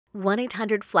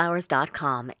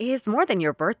1-800-Flowers.com is more than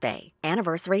your birthday,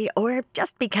 anniversary, or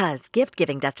just because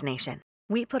gift-giving destination.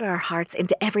 We put our hearts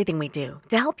into everything we do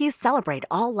to help you celebrate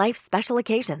all life's special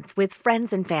occasions with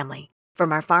friends and family.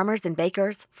 From our farmers and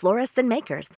bakers, florists and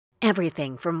makers,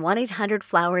 everything from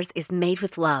 1-800-Flowers is made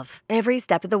with love every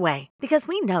step of the way, because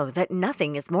we know that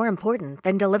nothing is more important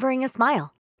than delivering a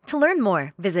smile. To learn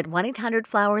more, visit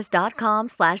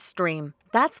 1-800-Flowers.com/stream.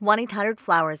 That's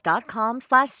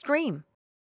 1-800-Flowers.com/stream.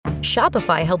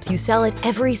 Shopify helps you sell at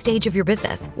every stage of your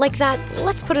business. Like that,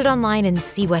 let's put it online and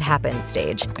see what happens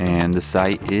stage. And the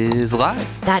site is live.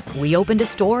 That we opened a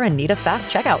store and need a fast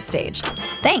checkout stage.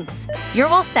 Thanks. You're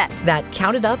all set. That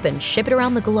count it up and ship it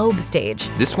around the globe stage.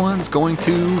 This one's going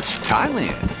to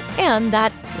Thailand. And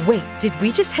that, wait, did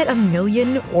we just hit 1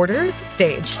 million orders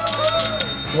stage?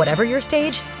 Whatever your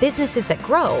stage, businesses that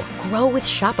grow with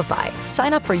Shopify.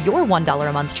 Sign up for your $1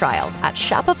 a month trial at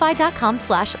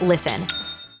shopify.com/listen.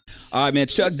 All right, man,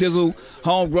 Chuck Dizzle,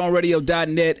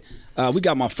 homegrownradio.net. We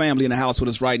got my family in the house with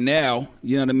us right now.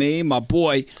 You know what I mean? My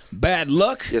boy, Bad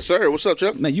Lucc. Yes, sir. What's up,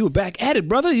 Chuck? Man, you were back at it,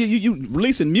 brother. You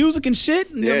releasing music and shit.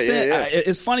 You know what I'm saying? Yeah.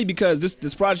 It's funny because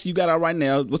this project you got out right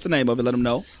now, what's the name of it? Let them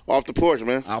know. Off the Porch,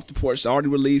 man. Off the Porch. It's already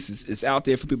released. It's out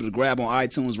there for people to grab on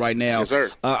iTunes right now. Yes,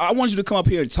 sir. I want you to come up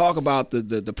here and talk about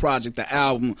the project, the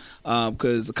album,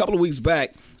 because a couple of weeks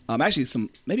back, actually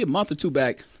maybe a month or two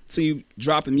back, so you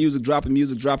dropping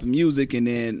music, and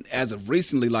then as of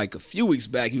recently, like a few weeks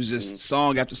back, he was just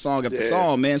song after song after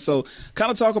song, man. So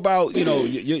kind of talk about,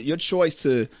 your choice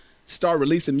to start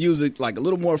releasing music like a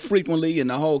little more frequently and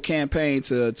the whole campaign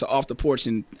to Off the Porch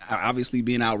and obviously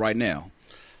being out right now.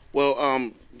 Well,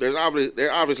 there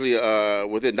obviously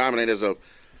within Dominate there's a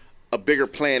bigger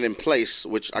plan in place,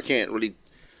 which I can't really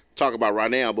talk about right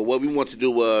now. But what we want to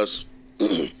do was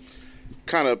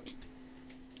kind of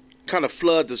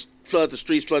flood the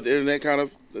streets, flood the internet, kind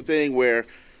of the thing where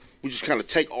we just kind of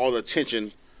take all the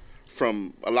attention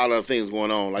from a lot of other things going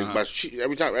on. Like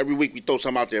every week we throw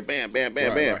something out there, bam, bam,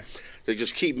 bam, bam. Right. They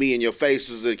just keep me in your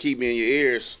faces and keep me in your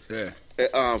ears. For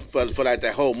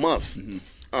that whole month,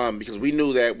 because we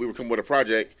knew that we were coming with a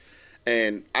project.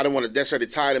 And I didn't want to necessarily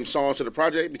tie them songs to the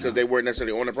project because they weren't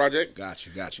necessarily on the project. Got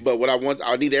you. But what I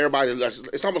need everybody.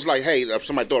 It's almost like, hey, if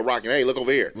somebody throw a rock and hey, look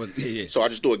over here. Well, yeah. So I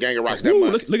just do a gang of rocks that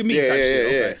month. Look at me. Type shit.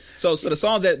 Okay. So the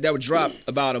songs that were dropped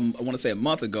about I want to say a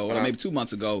month ago or maybe 2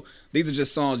 months ago. These are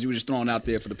just songs you were just throwing out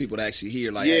there for the people to actually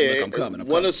hear. Like, hey, look, I'm coming.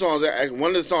 One of the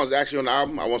songs is actually on the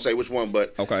album. I won't say which one,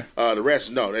 but okay. The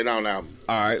rest, no, they're not on the album.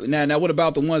 All right. Now, what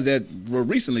about the ones that were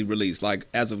recently released? Like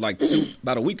as of like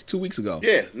about a week, 2 weeks ago.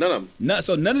 Yeah, none of them.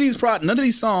 So none of these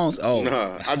songs. Oh,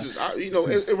 nah,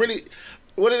 it really,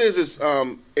 what it is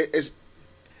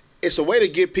it's a way to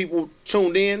get people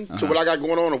tuned in to what I got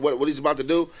going on and what he's about to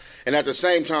do, and at the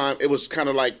same time, it was kind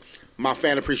of like my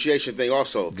fan appreciation thing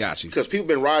also. Got you. Because people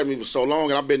been riding me for so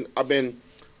long, and I've been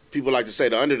people like to say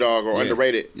the underdog or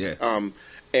underrated. Yeah.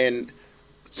 And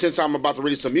since I'm about to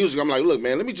release some music, I'm like, look,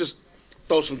 man, let me just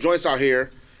throw some joints out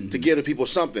here to give the people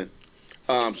something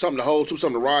to hold to,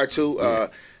 something to ride to.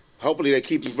 Hopefully they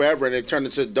keep them forever and they turn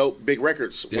into dope big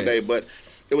records one day. But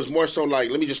it was more so like,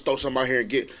 let me just throw something out here and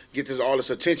get all this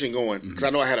attention going, because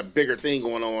I know I had a bigger thing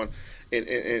going on and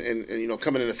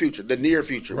coming in the future, the near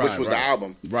future, which was the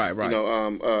album, right.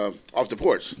 Off the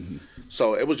Porch.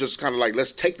 So it was just kind of like,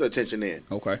 let's take the attention in.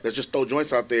 Okay, let's just throw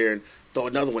joints out there and throw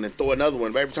another one and throw another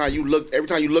one. But every time you look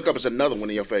up, it's another one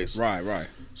in your face. Right.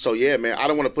 So yeah, man, I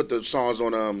don't want to put the songs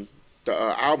on the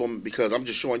album because I'm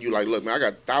just showing you, like, look, man, I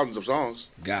got thousands of songs.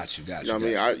 Got you. You know what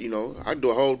I mean? I do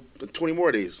a whole 20 more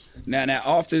of these. Now,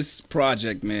 off this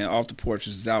project, man, Off the Porch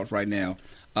is out right now.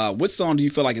 What song do you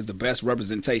feel like is the best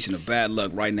representation of Bad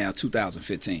Lucc right now,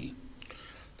 2015?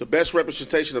 The best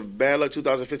representation of Bad Lucc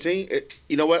 2015?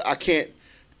 You know what? I can't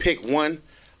pick one.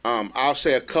 I'll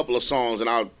say a couple of songs, and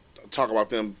I'll talk about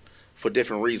them for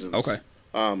different reasons. Okay.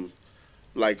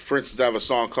 Like, for instance, I have a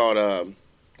song called,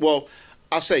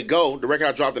 I'll say Go. The record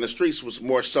I dropped in the streets was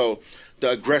more so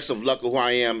the aggressive Lucc of who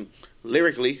I am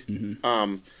lyrically.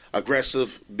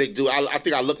 Aggressive, big dude. I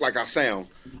think I look like I sound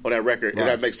on that record, if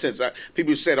that makes sense.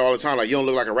 People say it all the time, like, you don't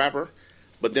look like a rapper.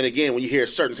 But then again, when you hear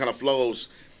certain kind of flows,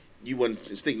 you wouldn't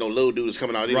think no little dude is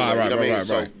coming out anyway. Right, you know what I mean? Right.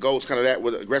 So Go's kind of that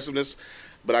with aggressiveness.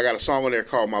 But I got a song on there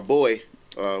called My Boy,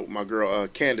 my girl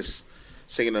Candace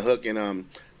singing the hook, and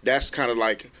that's kind of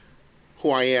like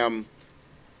who I am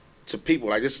to people.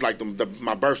 Like, this is like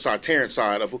my birth side, Terrence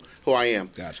side of who I am.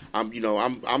 Gotcha. I'm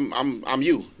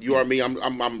you. You are me.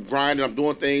 I'm grinding. I'm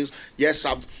doing things. Yes,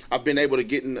 I've been able to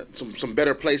get in some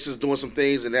better places, doing some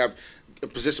things, and have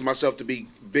positioned myself to be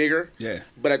bigger. Yeah.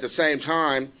 But at the same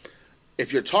time,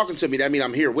 if you're talking to me, that means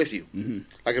I'm here with you. Mm-hmm.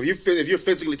 Like if you're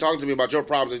physically talking to me about your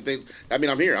problems and things, that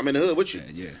means I'm here. I'm in the hood with you.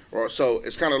 Yeah. Or so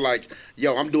it's kind of like,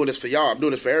 yo, I'm doing this for y'all. I'm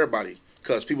doing this for everybody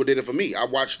because people did it for me. I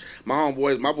watched my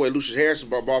boy Lucius Harrison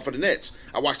ball for the Nets.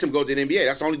 I watched him go to the NBA.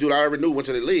 That's the only dude I ever knew went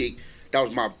to the league. That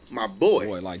was my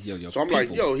boy. Like yo. So I'm people.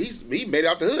 like, yo, he made it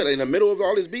out the hood in the middle of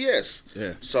all this BS.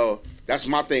 Yeah. So that's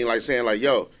my thing, like saying like,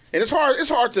 yo, and it's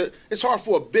hard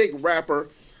for a big rapper.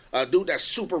 A dude that's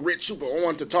super rich, super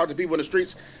on to talk to people in the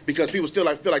streets because people still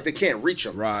feel like they can't reach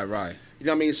him. Right. You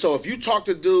know what I mean? So if you talk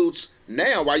to dudes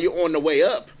now while you're on the way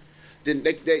up, then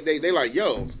they like,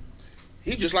 yo,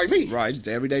 he just like me. Right, just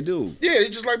the everyday dude. Yeah, he's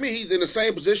just like me. He's in the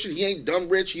same position. He ain't dumb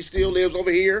rich. He still lives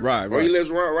over here. Right. Or he lives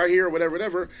right here or whatever.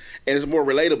 And it's more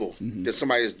relatable than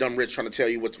somebody that's dumb rich trying to tell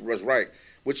you what's right.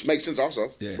 Which makes sense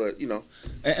also. Yeah. But, you know.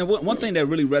 And one thing that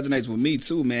really resonates with me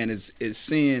too, man, is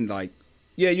seeing like,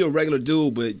 yeah, you're a regular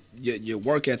dude, but your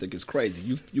work ethic is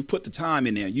crazy. You put the time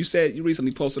in there. You said you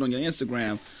recently posted on your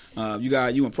Instagram,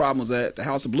 you and Problems at the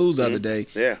House of Blues the other day.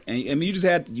 Yeah. And I mean,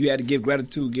 you had to give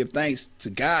gratitude, give thanks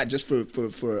to God just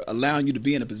for allowing you to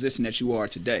be in a position that you are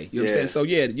today. You know what I'm saying? So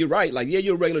yeah, you're right. Like, yeah,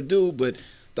 you're a regular dude, but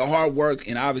the hard work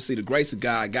and obviously the grace of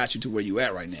God got you to where you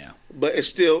at right now. But it's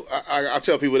still, I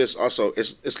tell people this also.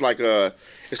 It's like a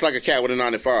cat with a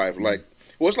 9 to 5. Like,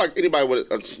 well, it's like anybody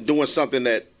with doing something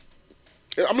that.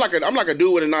 I'm like a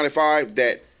dude with a 9 to 5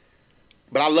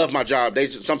 but I love my job.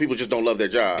 Some people just don't love their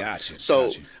job. Gotcha.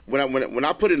 So when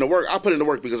I put in the work, I put in the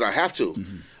work because I have to.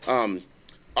 Mm-hmm.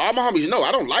 All my homies know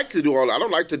I don't like to do all that. I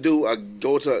don't like to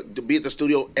go to be at the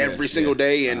studio every single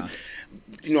day and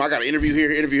you know I got to interview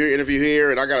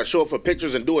here, and I got to show up for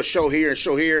pictures and do a show here and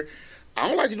show here. I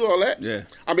don't like to do all that. Yeah.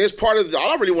 I mean, it's part of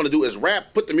all I really want to do is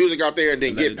rap, put the music out there, and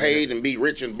then get paid and be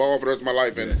rich and ball for the rest of my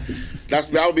life. And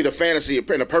that would be the fantasy in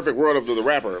the perfect world of the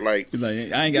rapper. Like, he's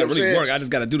like, I ain't got to really work. I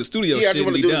just got to do the studio shit. I just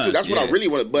want to do the studio. That's what I really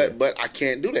want to. But I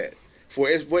can't do that. For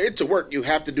it to work, you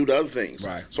have to do the other things.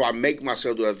 Right. So I make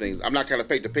myself do other things. I'm not going to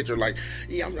paint the picture like,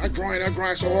 yeah, I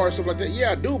grind so hard, stuff like that.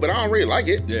 Yeah, I do, but I don't really like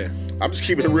it. Yeah. I'm just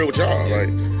keeping it real with y'all. Like,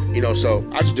 you know, so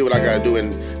I just do what I got to do,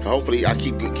 and hopefully I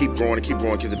keep growing, get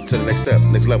to the next step,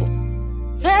 next level.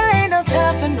 There ain't no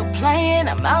time for no playing.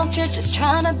 I'm out here just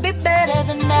trying to be better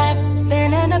than I've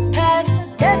been in the past.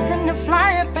 Destined to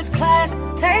fly in first class.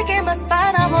 Taking my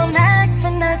spot, I won't ask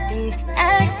for nothing.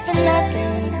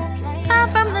 I'm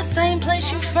from the same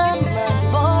place you from, my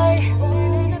boy.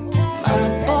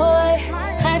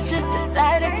 I just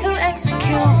decided to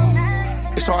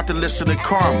execute. It's hard to listen to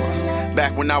karma.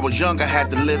 Back when I was young, I had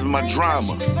to live in my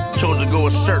drama. Chose to go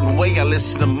a certain way, I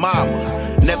listened to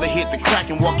mama. Never hit the crack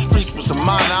and walk the streets with some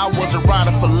minor. I was a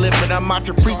rider for living, I'm out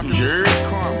your preacher.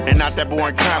 And not that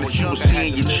boring kind that you will see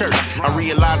in your church. I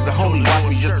realized the homies watch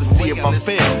me just to see if I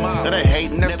fail. That ain't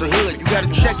hating, that's the hood, you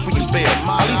gotta check for your bail.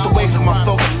 I lead the way for my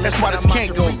folks, that's why this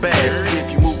can't go bad. See,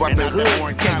 if you move out the hood,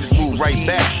 you can't just move right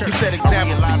back. You set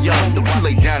examples for young, don't you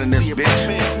lay down in this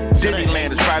bitch.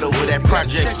 Disneyland is right over that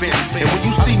project fence. And when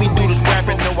you see me do this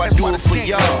rapping, know I do it for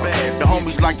y'all. The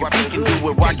homies like if he can do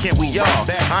it, why can't we y'all?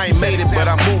 I ain't made it, but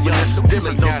I'm moving, it's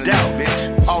different, no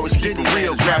doubt. Always keep it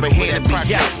real, grab a hand and be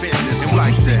out. And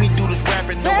when you see me do this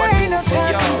rapping, know I do it for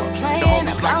y'all. The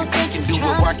homies like if he can do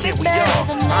it, why can't we y'all?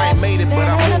 I ain't made it, but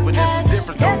I'm moving, it's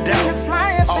different, no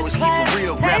doubt. Always keep it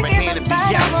real, grab a hand and be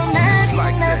out. It's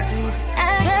like that.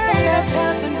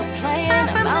 I'm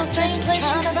from the same place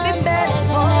you from, be better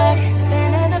than I've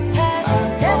been in the past.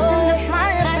 Destined to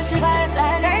fly in first class.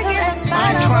 I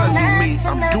ain't trying to do me,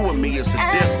 I'm doing me, it's a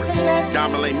difference.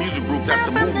 Diamond Lane Music Group, that's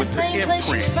the movement to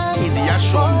imprint. Either I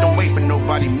show them, don't wait for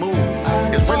nobody move.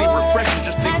 It's really refreshing,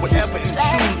 just think whatever and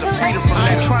choose the freedom from that.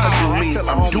 I ain't trying to do me,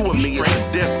 I'm doing me, it's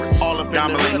a difference. All up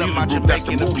Diamond Lane Music Group, that's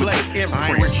the movement to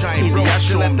imprint. Either I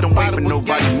show them, don't wait for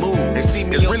nobody move. It's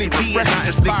really refreshing,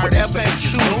 just think whatever and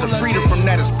choose the freedom from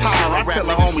that is power. I tell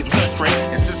the homies we straight.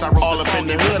 All up in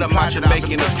the hood, I'm out here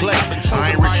making a play.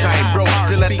 I ain't rich, I ain't broke,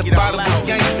 still at the bottom of the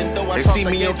game. They see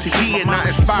me on TV and not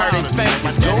inspired and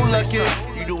famous. Go Lucc,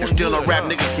 and still a rap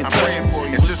nigga can touch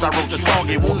me. And since I wrote the song,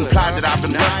 it won't imply that I've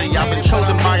been rusty. I've been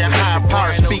chosen by a higher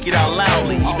power, speak it out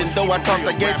loudly. Even though I talked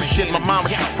that gangster shit, my mama,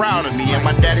 she's proud of me. And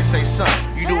my daddy say, son,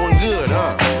 you doing good,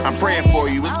 huh? I'm praying for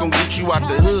you, it's gonna get you out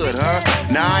the hood, huh?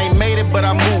 Now I ain't made it, but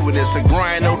I'm moving, it's a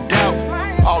grind, no doubt.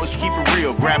 Always keep it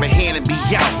real, grab a hand and be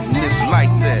out, and it's like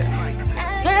that.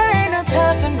 There ain't no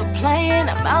time for no playing.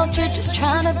 I'm out here just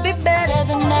trying to be better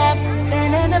than I've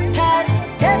been in the past.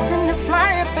 Destined to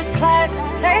fly in first class.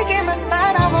 Taking my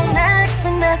spot, I won't ask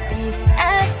for nothing.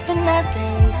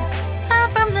 I'm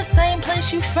from the same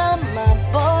place you from, my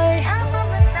boy.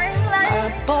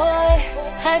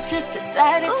 I just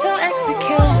decided to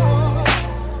execute.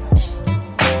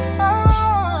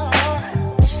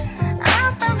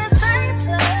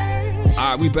 All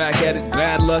right, we back at it.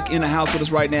 Bad Luck in the house with us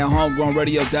right now.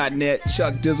 Homegrownradio.net.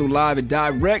 Chuck Dizzle live and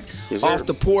direct. Yes, Off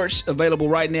the Porch, available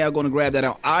right now. Going to grab that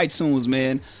on iTunes,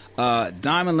 man.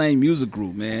 Diamond Lane Music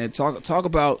Group, man. Talk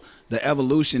about the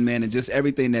evolution, man, and just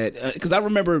everything that. Because I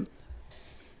remember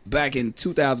back in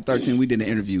 2013, we did an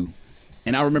interview,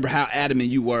 and I remember how adamant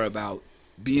you were about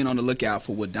being on the lookout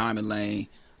for what Diamond Lane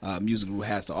Music Group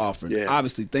has to offer. Yeah.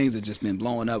 Obviously, things have just been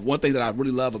blowing up. One thing that I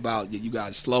really love about you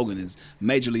guys' slogan is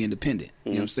majorly independent. Mm-hmm.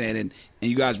 You know what I'm saying? And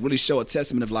you guys really show a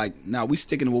testament of like, now we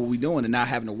sticking to what we're doing and not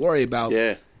having to worry about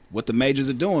what the majors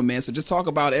are doing, man. So just talk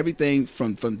about everything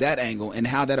from that angle and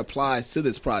how that applies to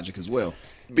this project as well.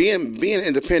 Being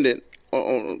independent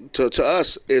to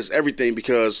us is everything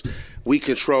because we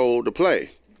control the play.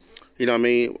 You know what I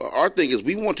mean? Our thing is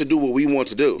we want to do what we want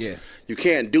to do. Yeah. You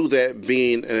can't do that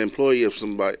being an employee of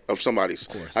somebody's.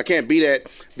 Of course. I can't be that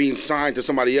being signed to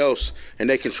somebody else and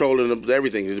they controlling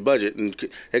everything, the budget, and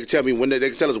they can tell me when they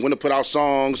can tell us when to put out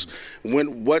songs,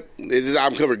 what is the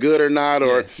album cover good or not,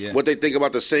 or what they think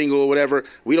about the single or whatever.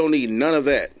 We don't need none of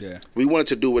that. Yeah. We wanted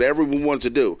to do whatever we wanted to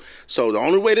do. So the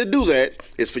only way to do that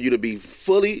is for you to be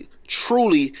fully,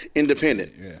 truly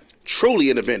independent. Yeah. Truly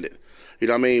independent. You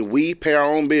know what I mean? We pay our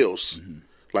own bills. Mm-hmm.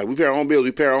 Like, we pay our own bills,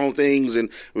 we pay our own things, and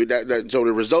so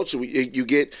the results, you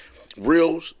get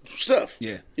real stuff.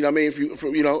 Yeah. You know what I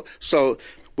mean? So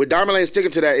with Diamond Lane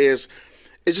sticking to that it's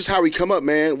just how we come up,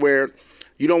 man, where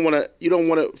you don't want to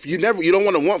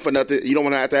want for nothing, you don't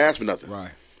want to have to ask for nothing.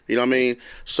 Right. You know what I mean?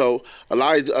 So a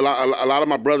lot of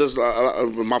my brothers,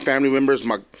 my family members,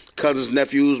 my cousins,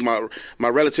 nephews, my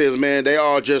relatives, man, they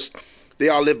all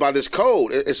live by this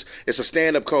code. It's a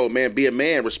stand-up code, man. Be a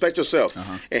man, respect yourself,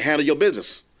 and handle your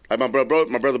business. Like my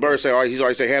brother Bird he's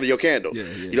always say, handle your candle. Yeah,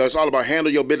 yeah. You know, it's all about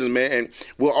handle your business, man, and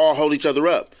we'll all hold each other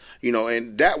up. You know,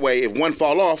 and that way, if one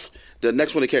fall off, the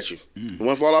next one to catch you. If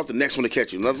one fall off, the next one to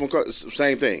catch you. Another one,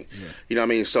 same thing. Yeah. You know what I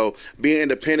mean? So being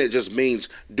independent just means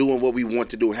doing what we want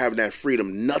to do and having that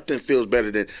freedom. Nothing feels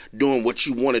better than doing what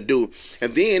you want to do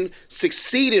and then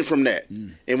succeeding from that.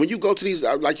 And when you go to these,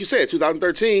 like you said,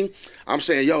 2013, I'm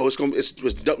saying, yo, it's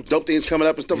dope things coming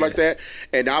up and stuff like that.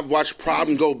 And I've watched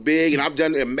Problem go big, and I've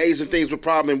done amazing things with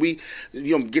Problem, and we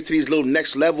get to these little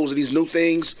next levels and these new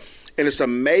things. And it's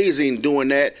amazing doing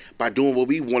that by doing what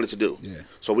we wanted to do. Yeah.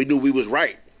 So we knew we was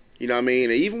right. You know what I mean?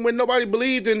 And even when nobody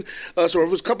believed in us, or if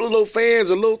it was a couple of little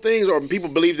fans or little things, or people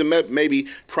believed in maybe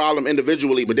Problem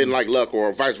individually but didn't like Lucc,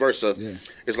 or vice versa,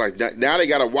 it's like now they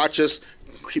got to watch us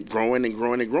keep growing and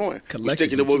growing and growing. We're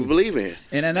sticking to what we believe in.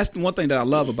 And that's the one thing that I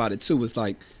love about it, too, is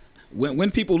like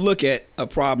when people look at a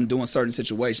Problem doing certain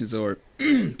situations, or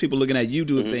people looking at you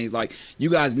doing things, like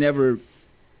you guys never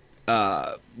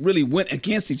really went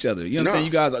against each other. You know what I'm saying?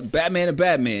 You guys are Batman and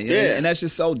Batman. Yeah. And that's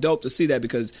just so dope to see that,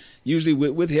 because usually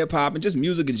with hip-hop and just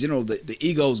music in general, the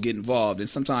egos get involved, and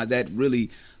sometimes that really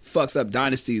fucks up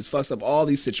dynasties, fucks up all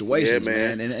these situations,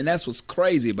 man. And that's what's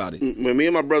crazy about it. When me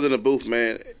and my brother in the booth,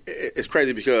 man, it's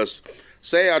crazy because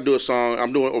say I do a song,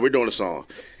 we're doing a song,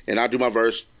 and I do my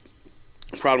verse,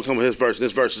 Problem come with his verse, and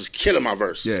this verse is killing my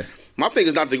verse. Yeah. My thing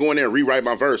is not to go in there and rewrite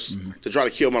my verse to try to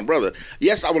kill my brother.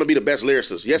 Yes, I want to be the best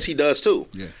lyricist. Yes, he does too.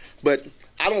 Yeah. But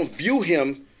I don't view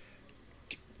him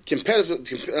competitive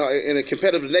in a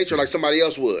competitive nature like somebody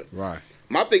else would. Right.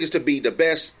 My thing is to be the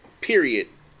best, period,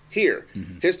 here.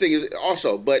 His thing is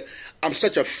also, but I'm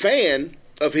such a fan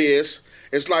of his.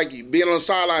 It's like being on the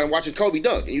sideline and watching Kobe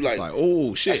dunk, and you like,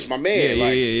 oh shit, that's my man.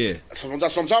 Yeah. That's what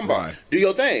I'm talking about. Right. Do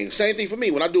your thing. Same thing for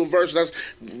me. When I do a verse that's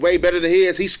way better than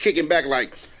his, he's kicking back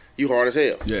like, you hard as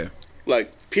hell. Yeah.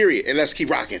 Like, period. And let's keep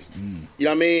rocking. You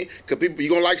know what I mean? Because people, you're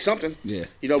going to like something. Yeah.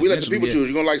 You know, we let the people choose.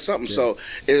 You're going to like something. Yeah.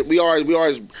 So we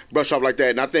always brush off like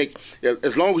that. And I think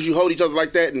as long as you hold each other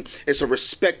like that, and it's a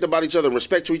respect about each other and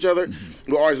respect to each other,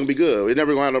 we're always going to be good. We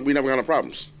never going to have no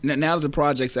problems. Now that the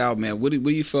project's out, man, what do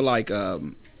you feel like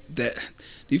that... Do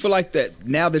you feel like that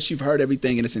now that you've heard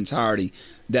everything in its entirety,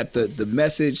 that the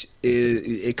message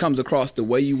it comes across the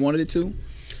way you wanted it to?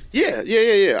 Yeah.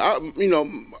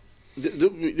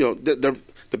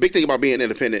 The big thing about being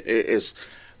independent is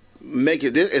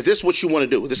is this what you want to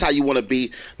do? This is how you want to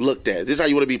be looked at. This is how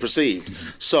you want to be perceived.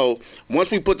 So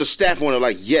once we put the stamp on it,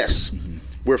 like, yes,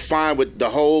 we're fine with the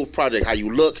whole project, how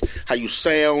you look, how you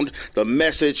sound, the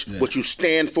message, what you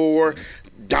stand for,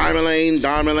 Diamond Lane,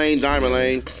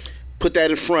 put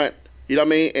that in front. You know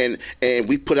what I mean? And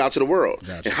we put it out to the world.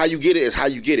 Gotcha. And how you get it is how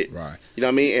you get it. Right. You know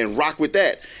what I mean? And rock with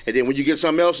that. And then when you get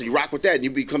something else and you rock with that, and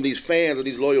you become these fans or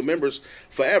these loyal members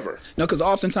forever. No, because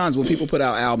oftentimes when people put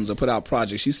out albums or put out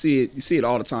projects, you see it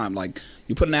all the time. Like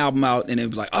you put an album out and it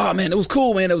was like, oh man, it was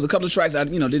cool, man. There was a couple of tracks that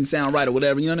didn't sound right or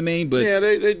whatever. You know what I mean? But yeah,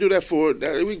 they do that for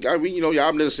your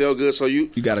album didn't sell good, so you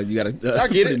gotta. I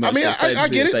get it. I mean, I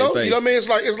get it though. You know what I mean?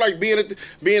 It's like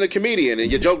being a comedian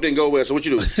and your joke didn't go well. So what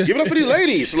you do? Give it up for these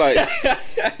ladies. Like,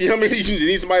 you know what I mean? You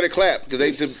need somebody to clap because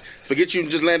they forget you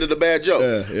just landed a bad joke.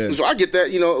 Yeah. So I get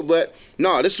that, but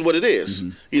no, this is what it is.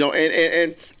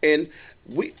 And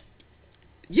we.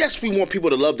 Yes, we want people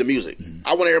to love the music.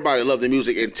 I want everybody to love the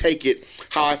music and take it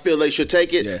how I feel they should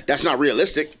take it. Yeah. That's not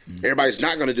realistic. Everybody's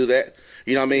not going to do that.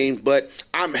 You know what I mean? But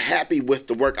I'm happy with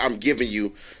the work I'm giving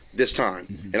you this time.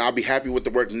 And I'll be happy with the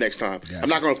work the next time. Gotcha. I'm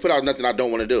not going to put out nothing I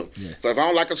don't want to do. Yeah. So if I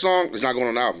don't like a song, it's not going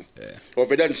on an album. Yeah. Or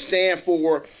if it doesn't stand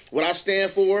for what I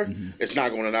stand for, it's not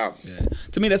going on an album. Yeah.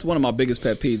 To me, that's one of my biggest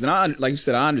pet peeves. And like you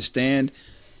said, I understand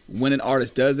when an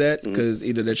artist does that because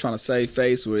either they're trying to save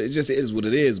face or it just is what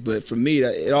it is. But for me,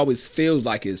 it always feels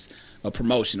like it's a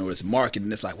promotion or it's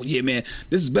marketing. It's like, well, yeah, man,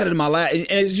 this is better than my last.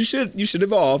 And you should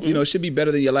evolve. It should be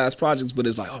better than your last projects. But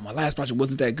it's like, oh, my last project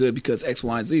wasn't that good because X,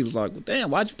 Y, and Z. It was like, well,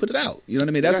 damn, why'd you put it out? You know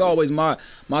what I mean? That's always my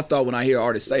thought when I hear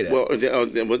artists say that. Well,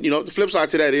 the flip side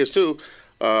to that is too,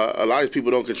 a lot of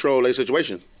people don't control their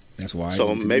situation. That's why.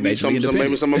 So maybe some of them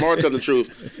are telling the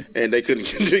truth, and they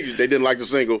didn't like the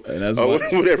single,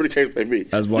 or whatever the case may be.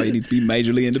 That's why you need to be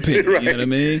majorly independent. Right. You know what I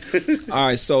mean? All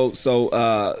right, so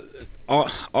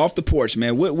Off the Porch,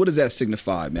 man. What does that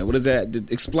signify, man? What does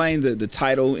that explain the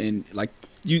title and like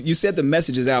you said the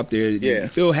message is out there. Yeah. You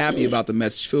feel happy about the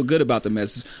message. Feel good about the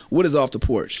message. What is Off the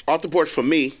Porch? Off the Porch for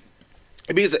me,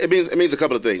 it means a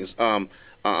couple of things.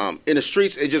 In the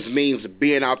streets, it just means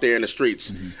being out there in the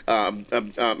streets,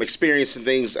 experiencing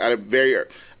things at a very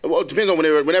it depends on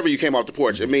whenever you came off the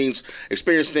porch. It means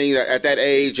experiencing things at that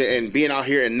age and being out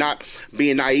here and not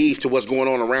being naive to what's going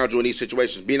on around you in these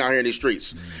situations. Being out here in these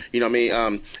streets, you know what I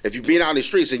mean. If you've been out in the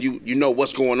streets and you know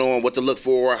what's going on, what to look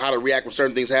for, how to react when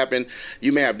certain things happen,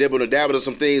 you may have dibbled and dabbled in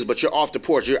some things, but you're off the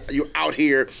porch. You're out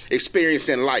here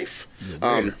experiencing life.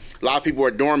 A lot of people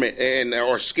are dormant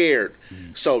or scared,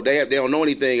 so they don't know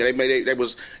anything. They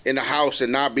was in the house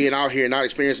and not being out here, not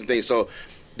experiencing things. So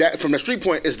that from the street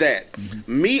point is that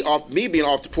me being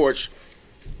off the porch,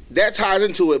 that ties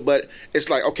into it. But it's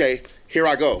like, okay, here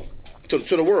I go to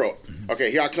the world.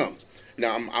 Okay, here I come.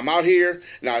 Now I'm out here.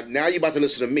 Now you about to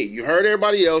listen to me. You heard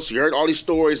everybody else. You heard all these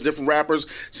stories, different rappers,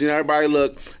 seeing everybody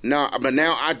look. But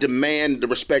now I demand the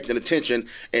respect and attention.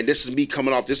 And this is me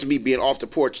coming off. This is me being off the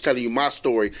porch, telling you my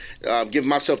story, giving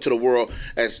myself to the world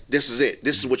as this is it.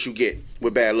 This is what you get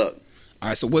with Bad Luck. All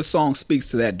right. So what song speaks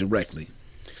to that directly?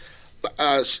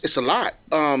 It's a lot.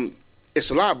 It's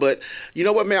a lot, but you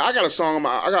know what, man? I got a song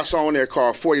on there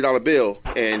called $40 Bill,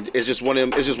 and it's just one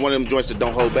of them joints that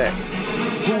don't hold back.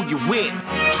 Who you with?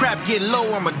 Trap get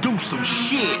low, I'ma do some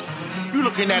shit. You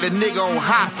looking at a nigga on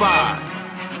high five.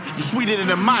 You sweeter than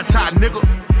a Mai Tai, nigga.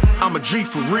 I'm a G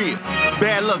for real.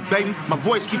 Bad luck, baby. My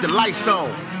voice keep the lights on.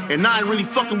 And I ain't really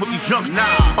fucking with these youngsters.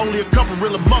 Only a couple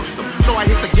real amongst them. So I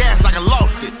hit the gas like I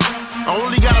lost it. I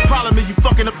only got a problem if you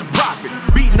fucking up the profit.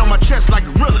 Beating on my chest like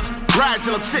gorillas. Ride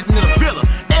till I'm sitting in a villa.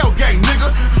 L-gang,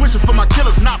 nigga. Switching for my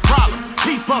killers, not problem.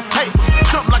 P-puff papers.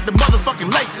 Something like the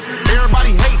motherfucking Lakers.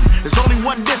 Everybody hating. There's only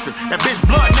one dissing. That bitch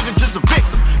blood nigga just a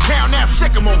victim. Town now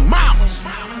sick him on mamas.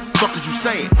 Fuck is you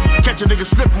saying? Catch a nigga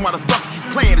slipping while the fuck is you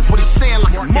playing? Is what he's saying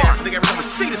like a mark. Nigga, every time I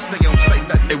see this nigga don't say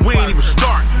nothing. And we ain't even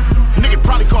start. Nigga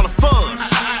probably call a fuzz.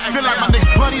 Feel like my nigga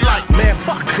buddy like, man,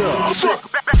 fuck us.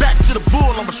 Back to the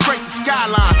bull, I'ma scrape the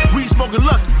skyline. Weed smoking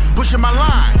Lucky, pushing my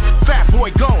line. Fat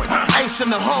boy going, ace in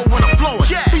the hole when I'm flowing.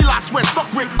 Feel I sweat, fuck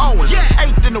Rick Owens.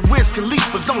 Eighth in the Wiz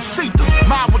Khalifa's on Cetus.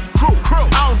 Mine with the crew.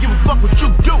 I don't give a fuck what you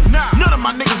do. None of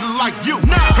my niggas look like you.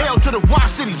 Hell to the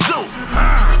Wash City Zoo.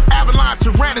 Avalon,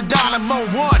 Pteranodon, I'm on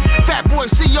one. Fat boy,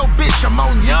 see your bitch, I'm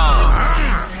on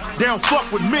young. They don't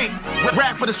fuck with me.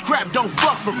 Rap for the scrap, don't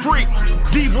fuck for free.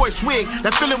 D-boy swig,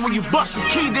 that feeling when you bust a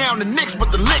key down the Knicks,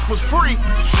 but the lick was free.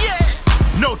 Yeah.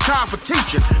 No time for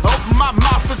teaching. Open my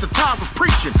mouth, it's a time for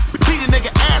preaching. Beat a nigga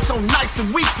ass on nights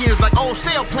and weekends like old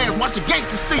sale plans. Watch the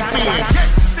gangsters seep in.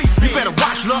 You better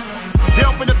watch, Luck. They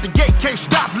open up the gate, can't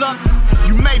stop, Luck.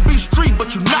 You may be street,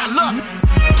 but you not Luck.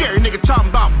 Gary nigga talking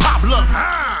about pop Luck.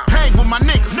 Hang with my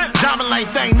niggas. Diamond Lane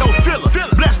thing, no filler.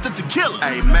 Blessed to killer.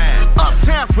 Amen.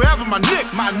 Uptown forever, my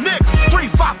niggas.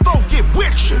 354, get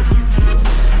with you.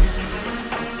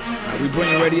 We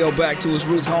bringing radio back to its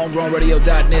roots,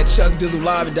 homegrownradio.net. Chuck Dizzle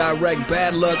live and direct.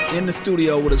 Bad Luck in the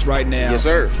studio with us right now. Yes,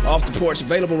 sir. Off the Porch,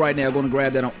 available right now. Going to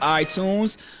grab that on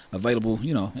iTunes. Available,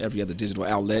 every other digital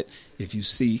outlet. If you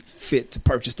see fit to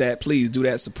purchase that, please do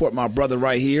that. Support my brother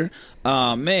right here.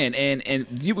 Man, and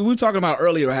we were talking about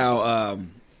earlier how,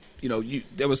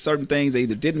 there was certain things that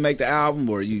either didn't make the album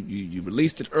or you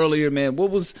released it earlier, man.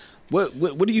 What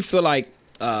do you feel like,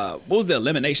 what was the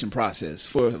elimination process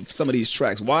for some of these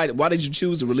tracks? Why did you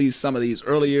choose to release some of these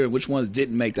earlier, and which ones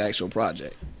didn't make the actual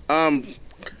project?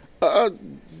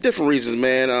 Different reasons,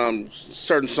 man.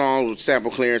 Certain songs with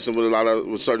sample clearance, and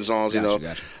with certain songs,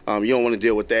 Gotcha. You don't want to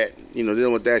deal with that.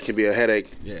 Dealing with that can be a headache.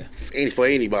 Yeah. For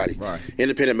anybody. Right.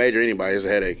 Independent, major, anybody is a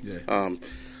headache. Yeah.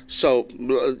 So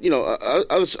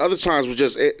other times was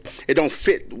just it don't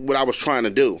fit what I was trying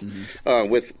to do. Mm-hmm.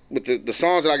 With the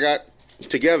songs that I got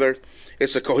together.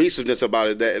 It's a cohesiveness about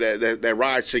it that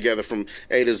rides together from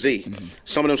A to Z. Mm-hmm.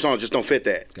 Some of them songs just don't fit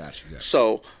that. Gotcha.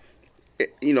 So,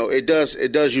 it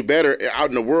does you better out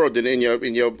in the world than in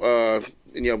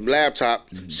your laptop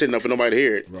sitting up for nobody to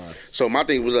hear it. Right. So my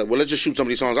thing was, let's just shoot some of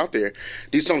these songs out there.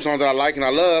 These some songs that I like and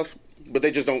I love, but they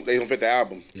don't fit the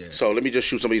album. Yeah. So let me just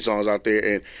shoot some of these songs out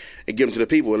there and give them to the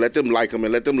people and let them like them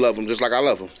and let them love them just like I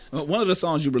love them. One of the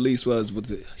songs you released was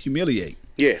Humiliate.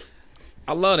 Yeah.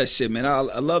 I love that shit, man. I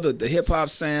love the hip hop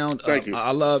sound. Thank you.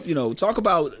 I love, talk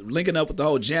about linking up with the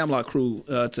whole Jamlock crew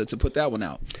to put that one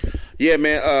out. Yeah,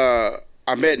 man.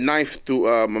 I met Knife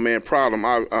through my man Problem.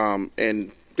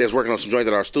 And they was working on some joints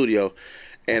at our studio,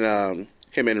 and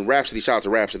him and Rhapsody. Shout out to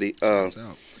Rhapsody. Him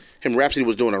and Rhapsody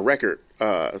was doing a record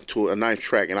to a Knife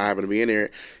track, and I happened to be in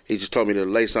there. He just told me to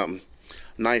lay something.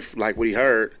 Knife liked what he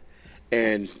heard,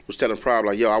 and was telling Problem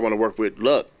like, "Yo, I want to work with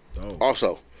Lucc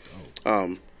also."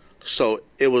 So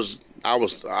I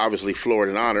was obviously floored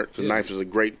and honored because Knife is a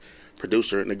great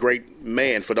producer and a great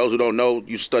man. For those who don't know,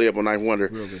 you study up on Knife Wonder.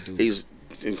 Real good dude. He's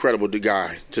an incredible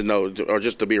guy to know or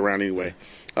just to be around anyway.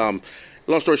 Long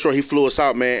story short, he flew us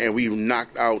out, man, and we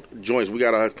knocked out joints.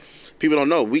 People don't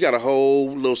know, we got a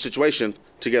whole little situation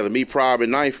together. Me, Prob,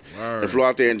 and Knife, and flew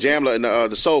out there in Jamla and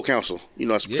the Soul Council.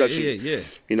 That's production.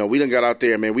 Yeah. We done got out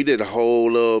there, man. We did a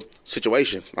whole little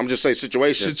situation. I'm just saying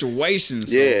situation.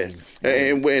 Situations. Yeah.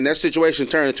 And that situation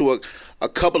turned into a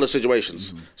couple of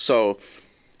situations. Mm-hmm. So,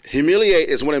 Humiliate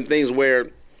is one of them things where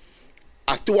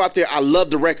I threw out there, I love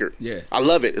the record. Yeah. I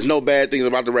love it. There's no bad things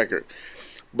about the record.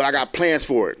 But I got plans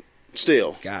for it.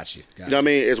 Still. Got you. You know what I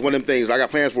mean? It's one of them things. I got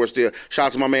plans for it still. Shout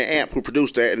out to my man Amp who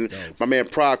produced that, and my man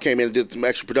Prod came in and did some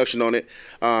extra production on it.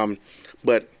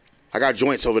 But I got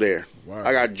joints over there. Wow.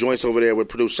 I got joints over there with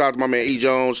producers. Shout out to my man E.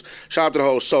 Jones. Shout out to the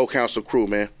whole Soul Council crew,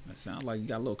 man. That sounds like you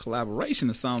got a little collaboration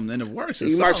or something in the works.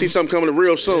 You might see something coming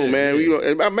real soon, man.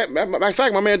 Yeah. Matter of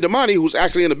fact, my man Damani, who's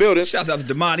actually in the building. Shouts out to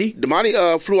Damani.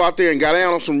 Damani flew out there and got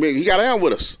down on some. He got down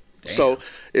with us. Damn. So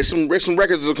it's some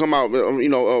records that'll come out,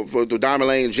 for the Diamond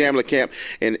Lane Jamla Camp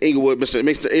and Inglewood,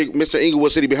 Mr.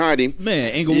 Inglewood City behind him.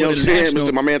 Man, Inglewood, you know what I'm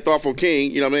saying? My man Thoughtful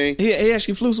King, you know what I mean? He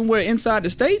actually flew somewhere inside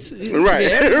the States? Right.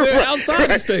 Everywhere outside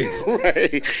the States.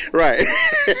 Right.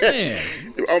 Man.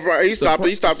 All right. He stopped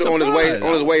it on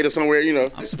his way to somewhere,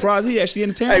 I'm surprised he actually in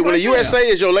the town. Hey, when right the USA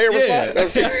is your layer yeah.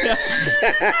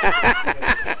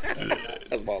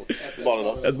 That's balling.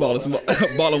 That's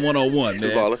balling 101, man.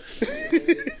 That's balling.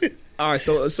 All right,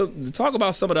 so talk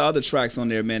about some of the other tracks on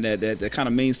there, man, that kind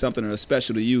of mean something or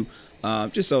special to you,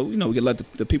 just so we can let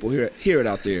the people hear it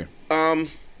out there.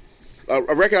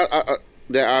 A record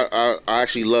that I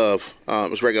actually love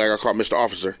is a record like I call Mr.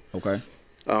 Officer. Okay.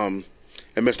 And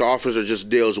Mr. Officer just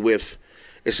deals with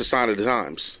it's a sign of the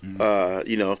times.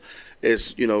 Mm-hmm.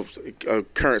 It's a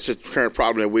current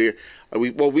problem that we've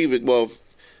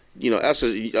us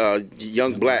as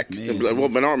young black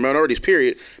minorities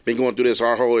period been going through this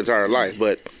our whole entire life,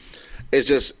 but it's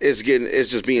just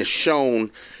being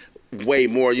shown way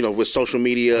more, with social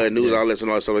media and news outlets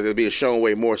and all that stuff like that. It's being shown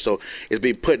way more, so it's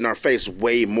being put in our face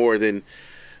way more than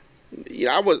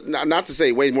I would not to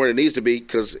say way more than it needs to be,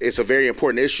 because it's a very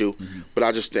important issue. Mm-hmm.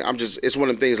 But it's one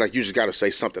of them things like you just got to say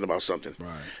something about something.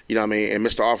 Right. You know what I mean? And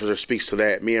Mr. Officer speaks to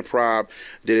that. Me and Prob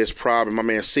did his Prob and my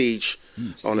man Siege.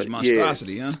 Siege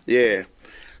monstrosity, huh? Yeah.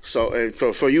 So, and for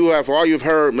all you've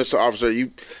heard, Mr. Officer,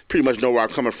 you pretty much know where I'm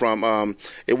coming from. I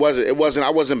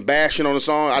wasn't bashing on the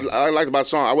song. I liked about the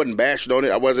song. I wasn't bashing on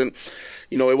it. I wasn't,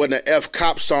 it wasn't an F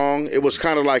cop song. It was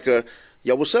kind of like a,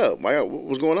 yo, what's up?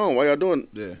 What's going on? Why y'all doing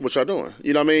what y'all doing?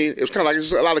 You know what I mean? It was kind of like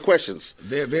just a lot of questions.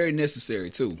 Very, very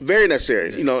necessary too. Very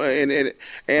necessary.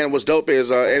 And what's dope is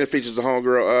and it features a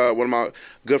homegirl, one of my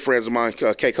good friends of mine,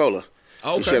 K Cola.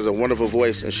 Okay. She has a wonderful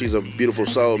voice, and she's a beautiful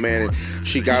soul, man. And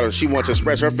she wants to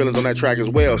express her feelings on that track as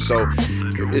well. So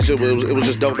it was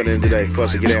just dope at the end of the day for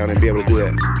us to get down and be able to do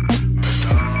that.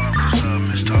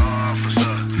 Mr. Officer,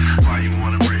 why you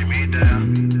wanna bring me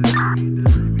down?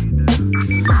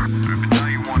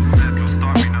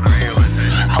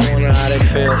 I wonder how they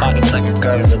feel if I could take a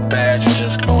gun as a badge and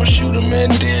just go and shoot them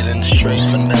and dead in the streets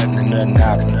for nothing and nothing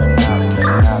happened.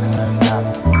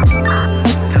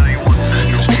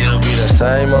 You'll still be the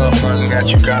same motherfucker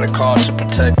that you gotta call to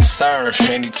protect and serve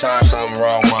anytime something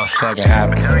wrong motherfucking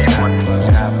happens.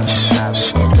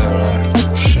 Fuck that,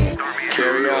 right? Shit.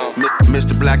 Carry on.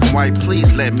 Mr. Black and White,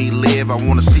 please let me live. I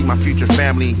want to see my future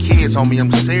family and kids, homie,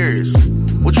 I'm serious.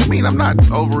 What you mean? I'm not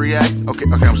overreact. Okay,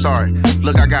 I'm sorry.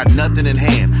 Look, I got nothing in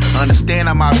hand. Understand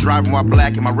I'm out driving while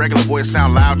black and my regular voice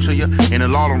sound loud to you and the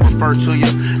law don't refer to you.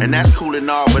 And that's cool and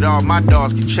all, but all my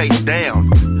dogs get chased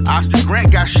down. Oscar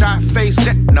Grant got shot face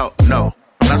down. No.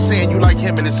 I'm not saying you like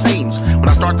him and it seems. When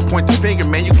I start to point the finger,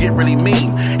 man, you get really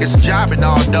mean. It's a job and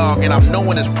all, dog, and I'm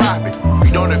knowing it's profit. If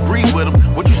you don't agree with him,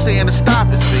 what you saying to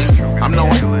stop it, see? I'm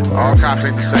knowing all cops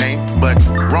ain't the same, but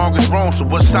wrong is wrong, so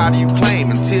what side do you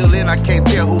claim? Until then, I can't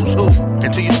tell who's who.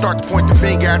 Until you start to point the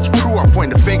finger at your crew, I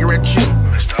point the finger at you.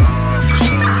 Mr.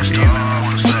 Officer,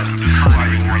 why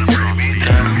you wanna bring me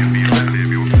down?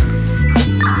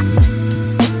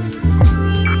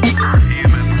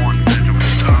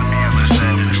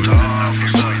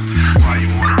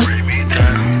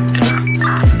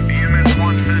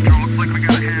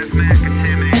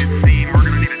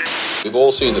 We've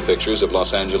all seen the pictures of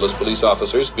Los Angeles police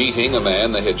officers beating a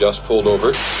man they had just pulled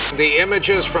over. The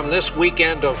images from this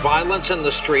weekend of violence in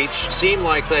the streets seem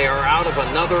like they are out of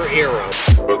another era.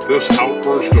 But this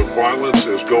outburst of violence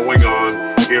is going on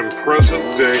in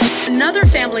present day. Another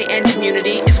family and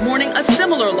community is mourning a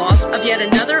similar loss of yet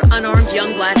another unarmed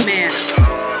young black man.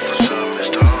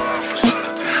 Mr. Officer,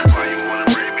 why you wanna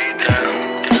bring me down?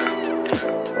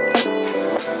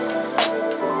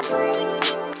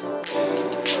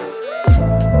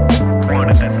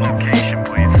 At this location,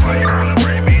 please. Why you wanna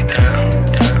bring me down?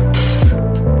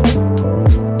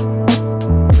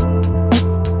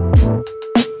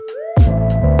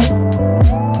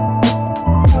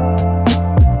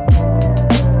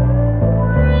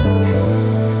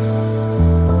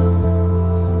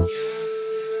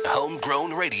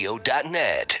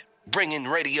 HomegrownRadio.net, bringing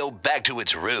radio back to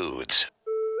its roots.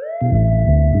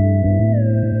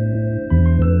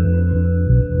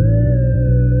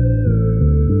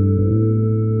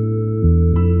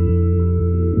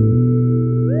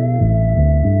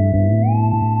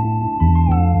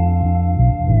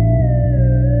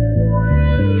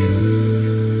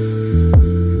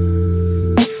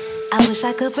 I wish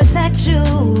I could protect you.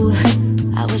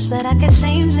 I wish that I could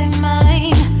change their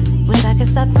mind. Wish I could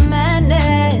stop the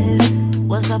madness.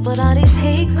 What's up with all these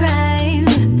hate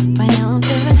crimes? Right now I'm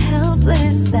feeling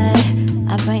helpless.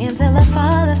 I pray until I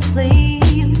fall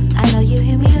asleep. I know you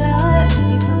hear me, Lord.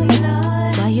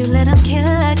 Why you let them kill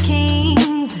our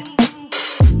kings?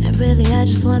 And really I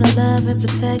just wanna love and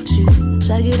protect you.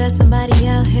 Show you that somebody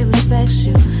out here respects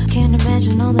you. Can't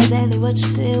imagine on the daily what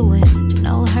you deal with. You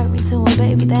know it hurt me too, and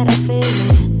baby, that I feel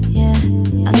it. Yeah,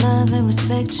 I love and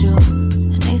respect you,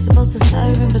 and they supposed to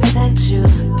serve and protect you.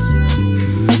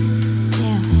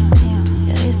 Yeah,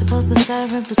 they supposed to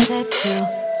serve and protect you.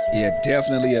 Yeah,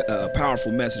 definitely a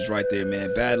powerful message right there,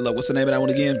 man. Bad luck. What's the name of that one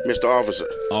again? Mr. Officer.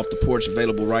 Off the Porch,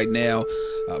 available right now.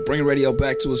 Bringing radio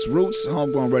back to its roots,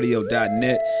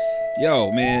 homegrownradio.net.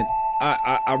 Yo, man,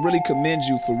 I really commend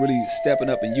you for really stepping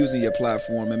up and using your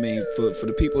platform. I mean, for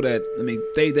the people that, I mean,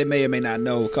 they may or may not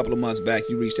know, a couple of months back,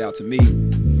 you reached out to me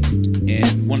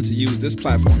and wanted to use this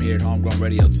platform here at Homegrown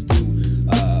Radio to do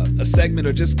a segment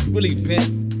or just really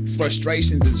vent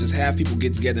frustrations and just have people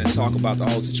get together and talk about the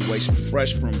whole situation,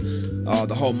 fresh from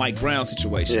the whole Mike Brown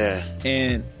situation. Yeah.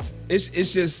 And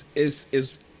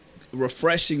it's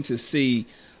refreshing to see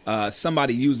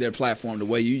somebody use their platform the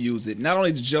way you use it. Not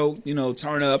only to joke,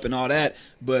 turn up and all that,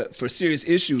 but for serious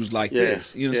issues like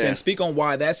this. You know what I'm saying? Speak on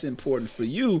why that's important for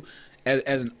you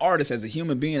as an artist, as a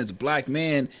human being, as a black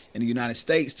man in the United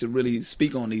States to really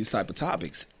speak on these type of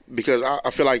topics. Because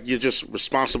I feel like you're just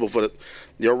responsible for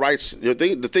your rights, the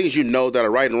things you know that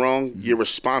are right and wrong. Mm-hmm. You're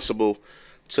responsible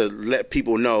to let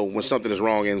people know when something is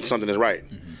wrong and something is right.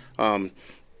 Mm-hmm.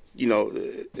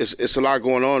 It's a lot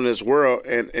going on in this world,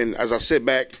 and as I sit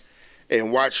back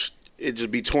and watch it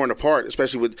just be torn apart,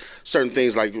 especially with certain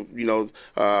things like even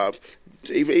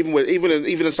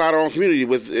inside our own community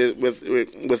with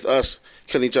us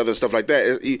killing each other and stuff like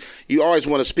that. You always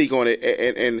want to speak on it,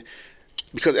 and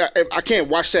because I can't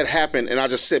watch that happen and I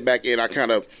just sit back and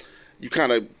you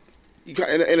kind of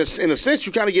in a sense,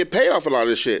 you kind of get paid off a lot of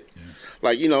this shit. Yeah.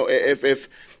 Like, you know,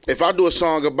 if I do a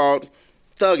song about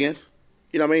thugging,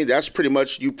 you know what I mean? That's pretty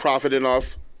much you profiting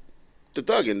off the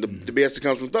thugging, the BS that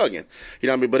comes from thugging. You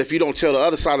know what I mean? But if you don't tell the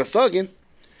other side of thugging,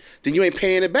 then you ain't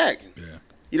paying it back. Yeah.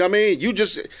 You know what I mean? You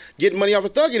just getting money off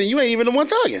of thugging, and you ain't even the one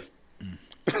thugging.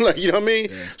 Like, you know what I mean?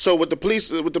 Yeah. So with the police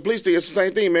thing, it's the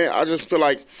same thing, man. I just feel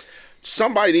like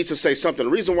somebody needs to say something.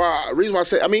 The reason why I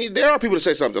say, I mean, there are people that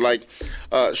say something. Like,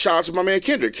 shout out to my man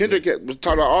Kendrick. Kendrick was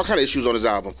talking about all kind of issues on his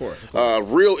album. Of course.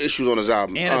 Real issues on his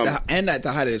album. And at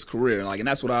the height of his career, like, and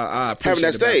that's what I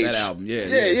appreciate about that album.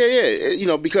 Yeah. You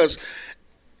know, because,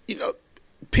 you know,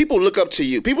 people look up to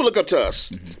you. People look up to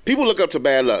us. Mm-hmm. People look up to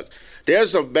Bad Lucc.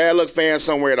 There's a Bad Lucc fan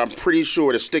somewhere that I'm pretty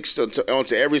sure that sticks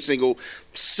onto every single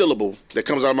syllable that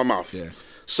comes out of my mouth. Yeah.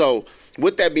 So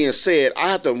with that being said, I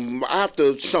have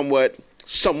to somewhat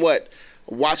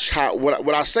watch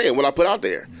what I say and what I put out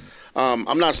there.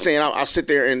 I'm not saying I'll sit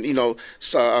there and, you know,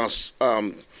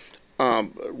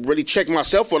 really check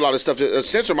myself for a lot of stuff,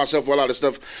 censor myself for a lot of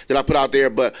stuff that I put out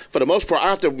there. But for the most part, I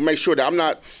have to make sure that I'm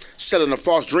not selling a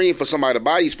false dream for somebody to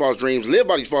buy these false dreams, live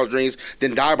by these false dreams,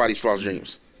 then die by these false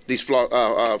dreams. These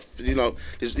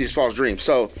false dreams.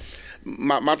 So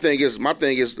my thing is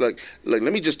like let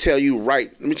me just tell you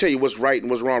Let me tell you what's right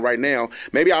and what's wrong right now.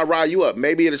 Maybe I'll rile you up.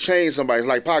 Maybe it'll change somebody,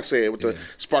 like Pac said, with the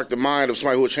spark the mind of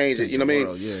somebody who will change it. You know what I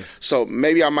mean? Yeah. So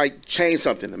maybe I might change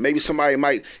something. Maybe somebody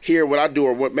might hear what I do,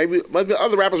 or what maybe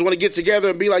other rappers want to get together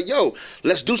and be like, yo,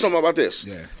 let's do something about this.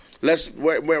 Yeah.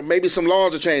 Where maybe some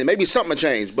laws will change, maybe something will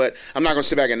change, but I'm not going to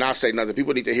sit back and not say nothing.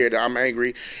 People need to hear that I'm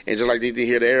angry, and just like they need to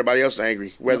hear that everybody else is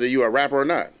angry, whether you're a rapper or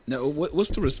not. Now,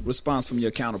 what's the response from your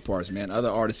counterparts, man, other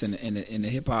artists in the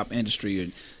hip-hop industry,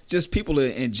 and just people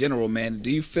in general, man?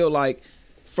 Do you feel like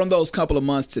from those couple of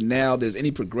months to now there's any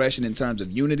progression in terms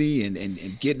of unity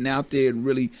and getting out there and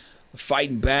really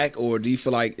fighting back, or do you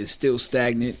feel like it's still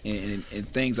stagnant and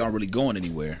things aren't really going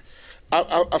anywhere?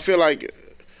 I feel like,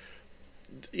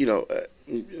 you know,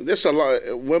 there's a lot.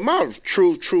 When my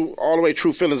true, all the way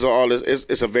true feelings of all this,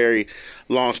 it's a very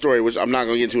long story, which I'm not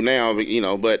going to get into now. But, you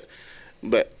know, but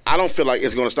I don't feel like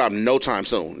it's going to stop no time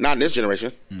soon. Not in this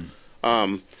generation.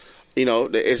 You know,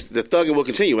 the thugging will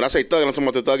continue. When I say thugging, I'm talking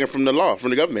about the thugging from the law, from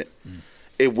the government.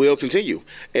 It will continue.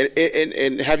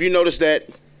 And have you noticed that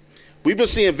we've been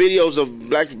seeing videos of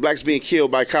blacks being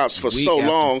killed by cops for so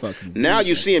long. Now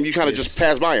you see them, you kind of just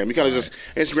pass by them. You kind of just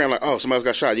Instagram like, oh, somebody else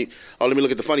got shot. Let me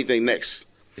look at the funny thing next.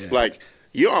 Yeah. Like,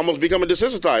 you're almost becoming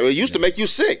desensitized. It used to make you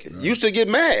sick. Right. Used to get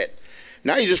mad.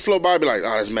 Now you just flow by and be like,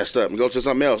 oh, that's messed up, and go to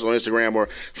something else on Instagram or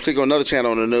click on another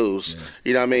channel on the news. Yeah.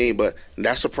 You know what I mean? But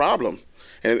that's a problem.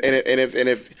 And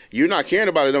if you're not caring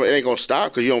about it, it ain't gonna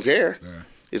stop because you don't care. Yeah.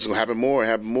 It's going to happen more,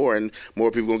 and more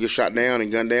people going to get shot down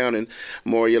and gunned down, and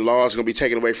more of your laws are going to be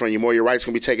taken away from you, more of your rights are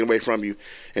going to be taken away from you.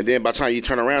 And then by the time you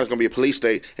turn around, it's going to be a police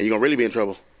state, and you're going to really be in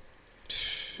trouble.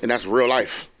 And that's real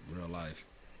life. Real life.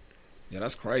 Yeah,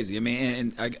 that's crazy. I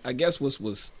mean, and I guess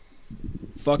what's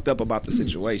fucked up about the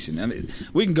situation, I mean,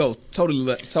 we can go totally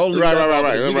right. We can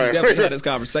definitely have this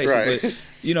conversation. Right. But,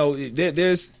 you know,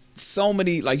 there's so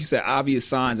many, like you said, obvious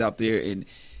signs out there, and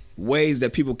ways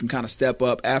that people can kind of step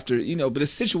up after, you know, but it's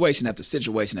situation after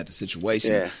situation after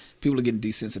situation. Yeah. People are getting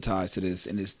desensitized to this.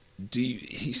 And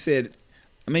he said,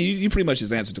 I mean, you pretty much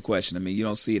just answered the question. I mean, you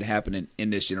don't see it happening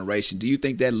in this generation. Do you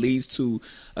think that leads to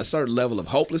a certain level of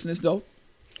hopelessness, though?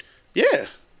 Yeah.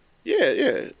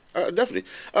 Definitely.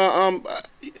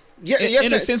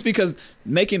 In a sense, because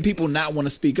making people not want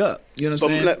to speak up. You know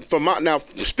what I'm saying? Now,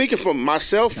 speaking for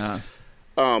myself,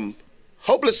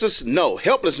 hopelessness, no.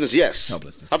 Helplessness, yes.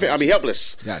 Helplessness. I mean,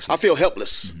 helpless. Gotcha. I feel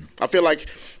helpless. Mm-hmm. I feel like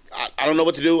I don't know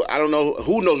what to do. I don't know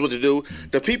who knows what to do. Mm-hmm.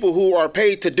 The people who are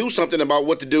paid to do something about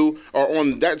what to do are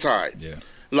on that side. Yeah.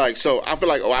 Like, so I feel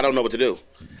like, I don't know what to do.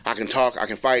 Mm-hmm. I can talk. I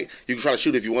can fight. You can try to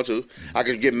shoot if you want to. Mm-hmm. I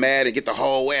can get mad and get the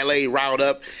whole LA riled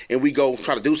up, and we go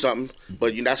try to do something. Mm-hmm.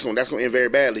 But that's going to end very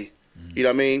badly. Mm-hmm. You know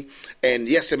what I mean? And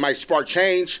yes, it might spark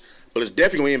change, but it's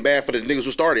definitely going to end bad for the niggas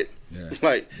who started. Yeah.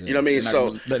 You know what I mean?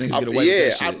 So,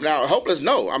 now hopeless,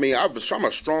 no. I mean, I'm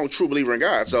a strong, true believer in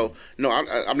God. So, no,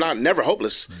 I'm not never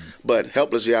hopeless, but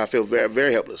helpless, I feel very,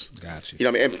 very helpless. Gotcha. You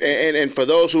know what I mean? And for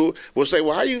those who will say,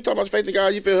 well, how you talking about faith in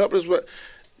God? You feel helpless? But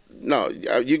no,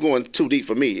 you're going too deep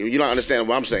for me. You don't understand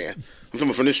what I'm saying. I'm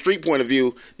coming from this street point of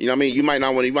view. You know what I mean? You might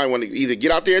want to either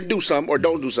get out there and do something or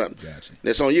don't do something. Gotcha.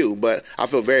 That's on you. But I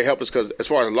feel very helpless because as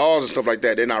far as laws and stuff like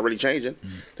that, they're not really changing.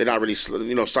 They're not really,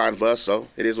 signing for us. So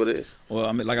it is what it is. Well,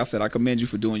 I mean, like I said, I commend you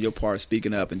for doing your part,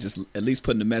 speaking up, and just at least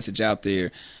putting the message out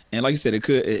there. And like you said,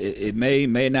 it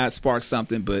may not spark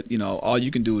something, but all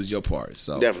you can do is your part.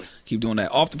 So definitely keep doing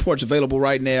that. Off the Porch available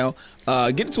right now.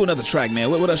 Get into another track,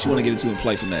 man. What else you want to get into and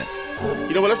play from that?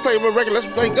 You know what? Let's play a record. Let's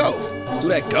play Go. Let's do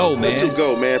that Go, man. Let's do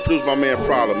Go, man. Produced by man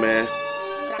Problem, man.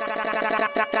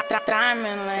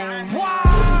 Diamond Lane.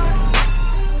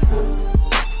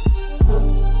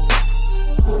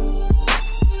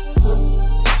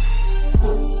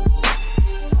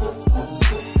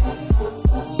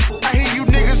 I hear you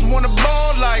niggas wanna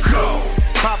ball like Go.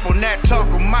 Pop on that talk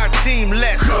on my team,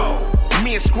 let's Go.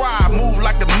 Me and squad move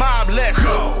like the mob, let's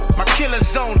Go. My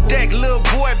killer's on deck, little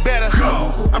boy better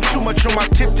Go. I'm too much on my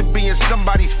tip to be in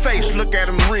somebody's face. Look at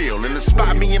him real. In the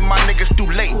spot, me and my niggas too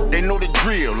late. They know the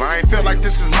drill. I ain't felt like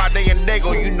this is my day and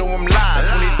Dago. You know I'm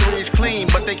live. 23 is clean,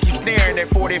 but they keep staring at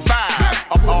 45.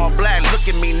 All black, look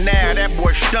at me now. That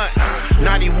boy stunt.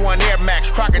 91 Air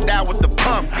Max, crocodile with the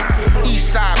pump.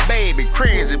 East side baby,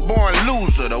 crazy, born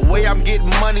loser. The way I'm getting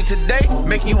money today,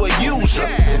 make you a user.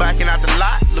 Backing out the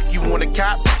lot, look, you want a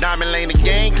cop. Diamond Lane the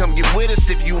gang, come get with us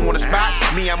if you want a spot.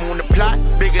 Me, I'm on the plot.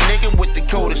 Bigger nigga with the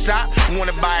coldest shop.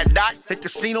 Wanna buy a dock, hit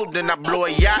casino, then I blow a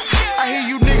yacht. I hear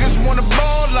you niggas wanna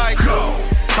ball like Go.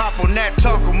 Pop on that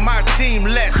talk on my team,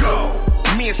 let's Go.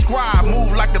 Me and squad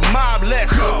move like the mob,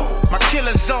 let's Go. My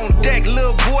killer's on deck,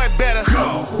 little boy better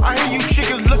Go. I hear you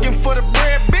chickens looking for the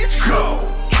bread, bitch Go.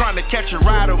 Trying to catch a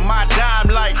ride on my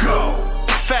dime like Go.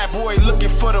 Fat boy looking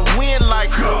for the win like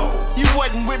Go. You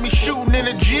wasn't with me shooting in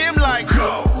the gym like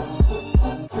Go.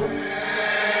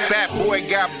 Fat boy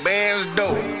got bands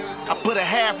though. I put a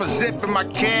half a zip in my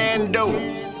can though.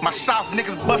 My South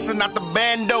niggas bustin' out the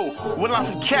bando. Well, I'm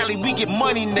from Cali, we get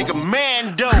money, nigga,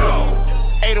 Mando.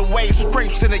 808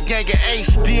 scrapes in a gang of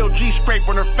ace. DOG scrape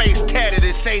on her face, tatted,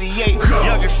 it's 88.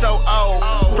 Young and so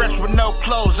old, fresh with no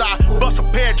clothes. I bust a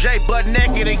pair of J butt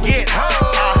naked and get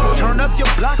home. Turn up your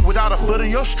block without a foot of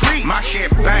your street. My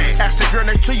shit bang. Ask the girl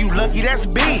next to you, lucky that's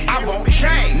B. I won't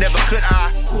change. Never could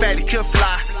I, fatty could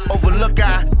fly. Overlook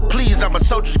I, please, I'm a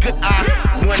soldier's good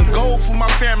eye. One goal for my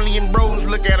family and bros,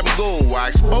 look at them go. I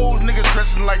expose niggas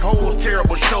dressing like hoes,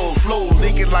 terrible shows, flows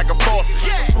leaking like a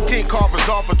faucet. 10 coffins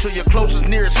offer to your closest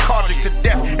nearest cardiac to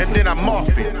death, and then I'm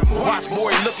off it. Watch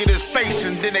boy look at his face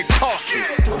and then they toss it.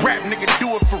 Rap nigga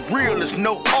do it for real, there's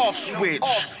no off switch.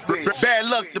 Bad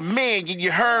luck to men,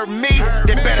 you heard me?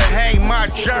 They better hang my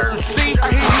jersey.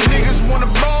 I hear you niggas wanna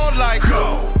ball like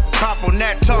Go. Pop on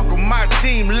that talk on my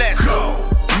team, let's Go.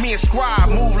 Me and squad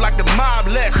move like the mob,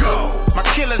 let's Go. My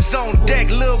killer's on deck,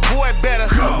 little boy better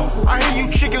Go. I hear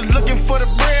you chickens looking for the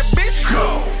bread, bitch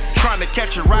Go. Trying to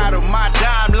catch a ride on my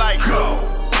dime like Go.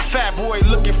 Fat boy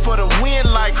looking for the win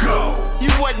like Go. You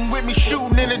wasn't with me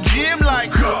shooting in the gym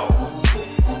like Go.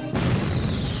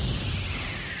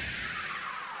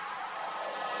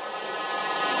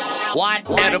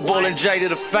 What? Edible and J to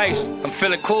the face. I'm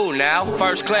feeling cool now.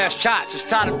 First class shots, it's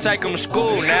time to take them to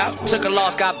school now. Took a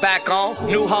loss, got back on.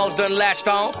 New hoes done latched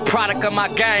on. Product of my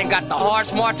gang, got the hard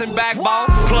smarts and backbone.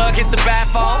 Plug hit the bat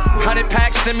phone. 100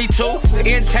 packs, send me two.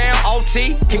 In town,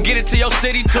 OT, can get it to your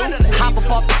city too. Hop up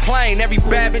off the plane, every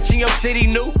bad bitch in your city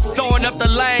knew. Throwing up the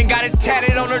lane, got it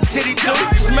tatted on her titty too.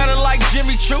 Smelling like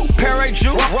Jimmy Choo, Perry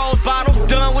Jew. Rose bottles,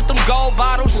 done with them gold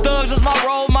bottles. Stugs was my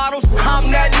role models.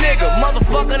 I'm that nigga,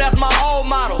 motherfucker, that's my old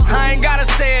model. I ain't gotta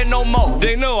say it no more.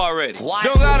 They know already. What?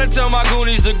 Don't gotta tell my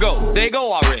goonies to go. They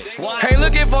go already. What? Ain't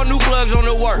looking for new plugs on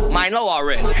the work. Might know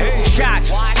already. Hey. Shot,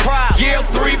 proud. Yeah,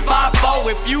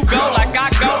 354. If you go like I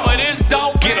go for this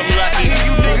dope, get them lucky. I hear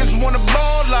you niggas wanna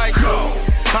ball like Go.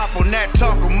 Pop on that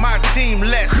talk on my team,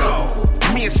 let's Go.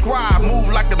 Me and squad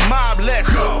move like the mob,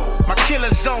 let's Go. My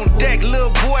killer's on deck,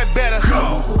 little boy better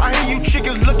Go. I hear you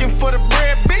chickens looking for the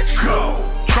bread, bitch Go.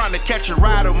 Trying to catch a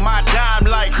ride on my dime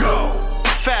like Go.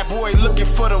 Fat boy looking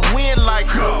for the win like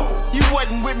Go. You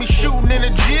wasn't with me shooting in the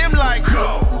gym like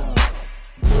Go.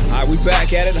 All right, we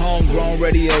back at it,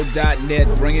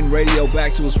 homegrownradio.net, bringing radio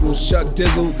back to its roots. Chuck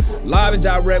Dizzle, live and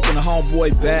direct from the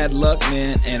homeboy Bad Luck,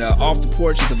 man, and Off the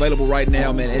Porch is available right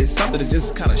now, man. It's something that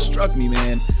just kind of struck me,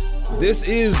 man. This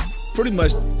is pretty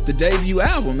much the debut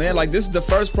album, man. Like, this is the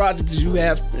first project that you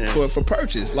have for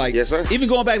purchase. Like, yes, sir. Even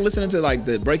going back listening to like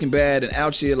the Breaking Bad and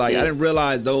Out Shit, like I didn't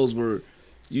realize those were.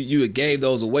 You gave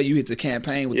those away. You hit the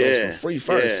campaign with those for free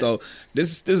first. Yeah. So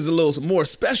this is a little more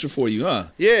special for you, huh?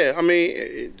 Yeah, I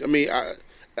mean,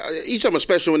 each of them are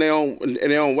special in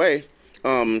their own way.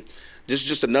 This is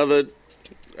just another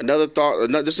another thought.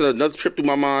 This is another trip through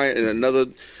my mind and another,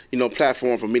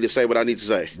 platform for me to say what I need to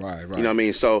say. Right. You know what I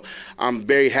mean? So I'm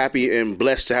very happy and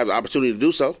blessed to have the opportunity to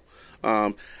do so.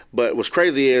 But what's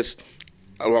crazy is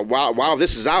while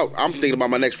this is out, I'm thinking about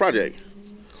my next project.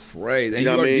 Great. And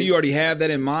do you already have that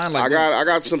in mind? Like I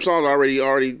got some songs already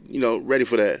ready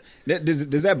for that.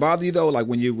 Does that bother you though? Like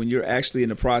when you're actually in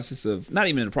the process of, not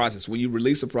even in the process, when you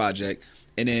release a project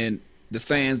and then the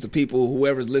fans, the people,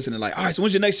 whoever's listening, like, all right, so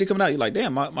when's your next shit coming out? You're like,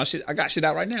 damn, my shit, I got shit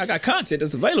out right now. I got content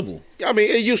that's available. I mean,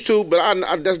 it used to, but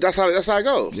that's how it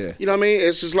goes. Yeah. You know what I mean?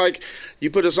 It's just like you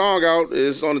put a song out,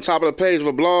 it's on the top of the page of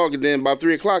a blog, and then by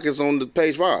 3 o'clock, it's on the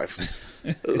page 5.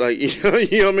 Like, you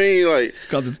know what I mean? Like,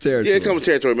 comes with the territory. Yeah, it comes with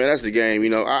territory, man. That's the game.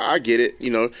 I get it.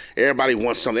 Everybody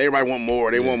wants something. Everybody want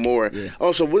more. They want more. Yeah.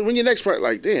 Oh, so when your next project,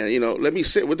 like, damn, let me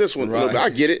sit with this one a little bit.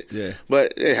 I get it. Yeah.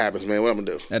 But it happens, man. What I'm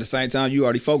gonna do? At the same time, you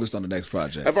already focused on the next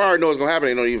project. If I already know what's gonna happen,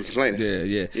 ain't no even complaining. Yeah.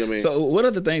 You know what I mean? So, what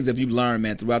other things have you learned,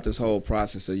 man, throughout this whole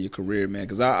process of your career, man?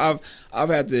 Because I've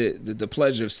had the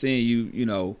pleasure of seeing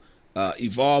you,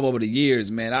 evolve over the years,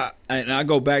 man. I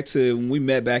go back to when we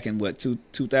met back in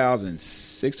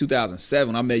 2006,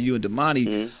 2007. I met you and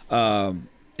Damani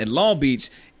in Long Beach,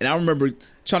 and I remember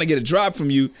trying to get a drop from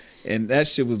you, and that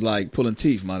shit was like pulling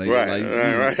teeth, man. Right.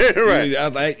 I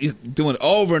was like, doing it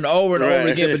over and over and over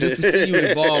again, but just to see you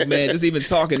evolve, man. Just even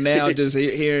talking now, just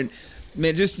hearing.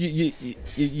 Man, just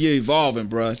you're evolving,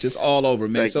 bro. Just all over,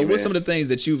 man. Thank you, what's man. some of the things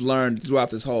that you've learned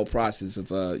throughout this whole process of,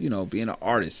 being an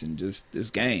artist and just this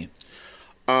game?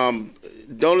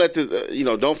 Don't let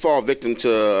don't fall victim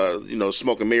to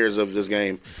smoke and mirrors of this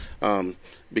game,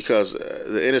 because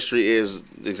the industry is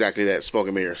exactly that, smoke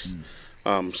and mirrors.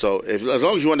 So as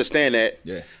long as you understand that,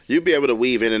 you'll be able to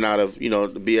weave in and out of the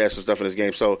BS and stuff in this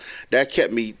game. So that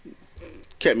kept me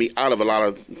out of a lot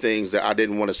of things that I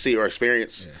didn't want to see or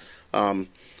experience.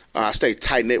 I stay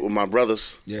tight knit with my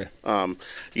brothers. Yeah. I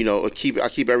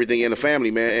keep everything in the family,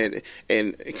 man,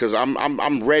 and because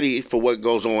I'm ready for what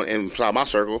goes on inside my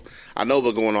circle. I know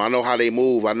what's going on. I know how they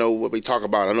move. I know what we talk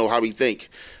about. I know how we think.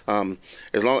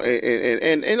 As long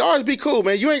and always be cool,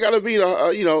 man. You ain't gotta be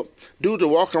the dude to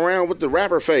walk around with the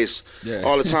rapper face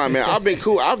all the time, man. I've been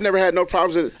cool. I've never had no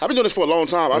problems. I've been doing this for a long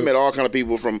time. I've met all kind of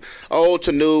people from old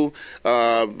to new,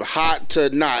 hot to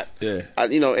not. Yeah.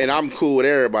 And I'm cool with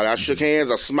everybody. I shook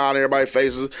hands. I smiled in everybody's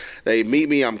faces. They meet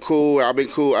me. I'm cool. I've been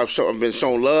cool. I've been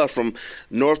shown love from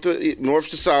north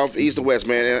to south, east to west,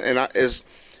 man. And it's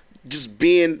just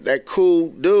being that cool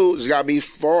dude has got me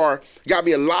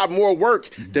a lot more work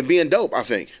than being dope, I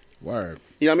think. Word.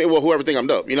 You know what I mean? Well, whoever think I'm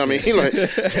dope. You know what I mean? Like,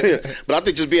 but I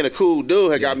think just being a cool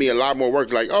dude had got me a lot more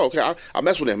work. Like, oh, okay, I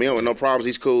mess with him. He don't have no problems.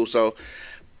 He's cool. So,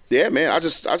 yeah, man, I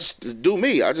just do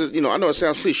me. I know it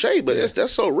sounds cliche, but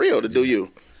that's so real to do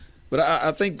you. But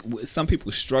I think some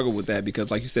people struggle with that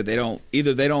because, like you said, they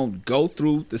don't go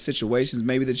through the situations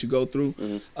maybe that you go through,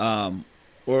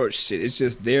 or shit. It's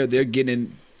just they're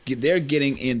getting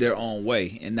in their own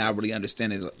way and not really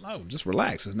understanding. Oh, just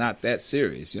relax. It's not that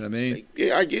serious. You know what I mean?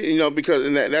 Yeah, I get.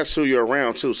 Because that's who you're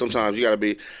around too. Sometimes you got to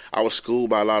be. I was schooled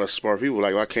by a lot of smart people.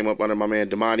 Like I came up under my man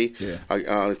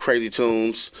Damani, Crazy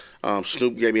Tunes.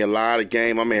 Snoop gave me a lot of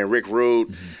game. My man Rick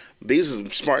Rude. These are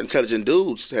smart, intelligent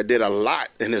dudes that did a lot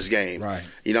in this game. Right.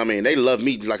 You know what I mean? They love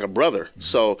me like a brother.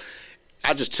 So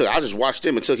I just watched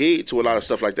them and took heed to a lot of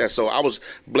stuff like that. So I was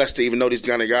blessed to even know these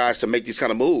kind of guys to make these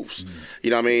kind of moves. You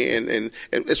know what I mean? And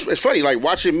it's funny, like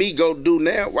watching me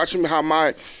watching how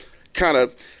my kind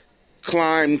of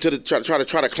climb to the try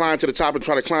to climb to the top and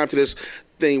try to climb to this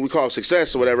thing we call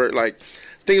success or whatever. Like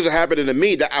things are happening to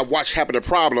me that I watched happen to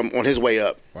Problem on his way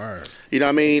up. Word. You know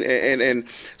what I mean? And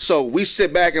so we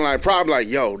sit back and like Problem, like,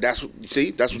 yo, that's what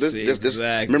this.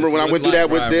 Exactly. Remember when I went through that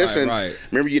with this, and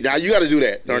remember now you got to do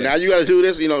that, or now you got to do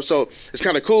this. So it's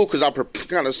kind of cool because I'm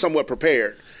kind of somewhat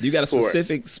prepared. You got a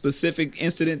specific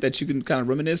incident that you can kind of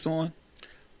reminisce on?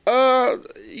 I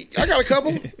got a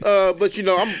couple, but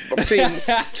I'm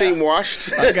team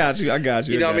washed. I got you.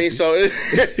 You know what I mean? So,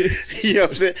 you know what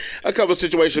I'm saying? A couple of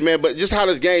situations, man. But just how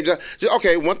this game,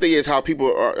 okay. One thing is how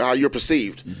you're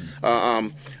perceived.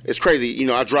 It's crazy.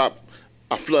 I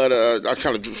flood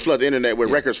the internet with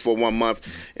records for 1 month,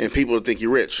 and people think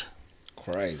you're rich.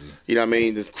 Crazy. You know what I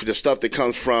mean? The stuff that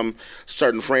comes from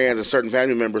certain friends and certain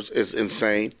family members is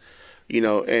insane.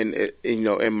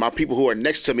 And my people who are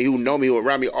next to me, who know me, who are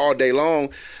around me all day long,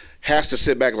 has to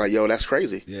sit back like, yo, that's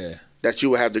crazy. Yeah. That you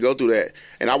would have to go through that.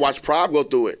 And I watched Prob go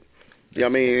through it. You know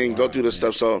what I mean? And go through this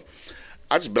stuff. So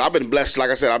but I've been blessed, like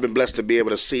I said, I've been blessed to be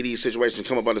able to see these situations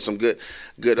come up under some good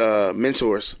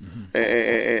mentors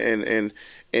and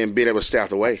being able to stay out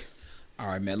the way. All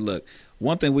right, man. Look,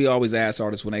 one thing we always ask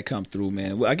artists when they come through,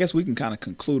 man, I guess we can kind of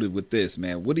conclude it with this,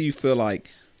 man. What do you feel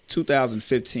like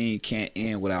 2015 can't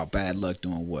end without Bad Lucc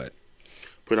doing what?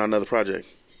 Put out another project.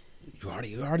 You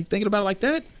already thinking about it like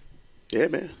that? Yeah,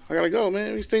 man. I gotta go,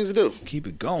 man. These things to do. Keep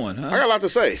it going, huh? I got a lot to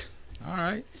say. All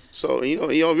right. So, if you don't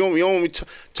want me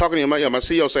talking to you, my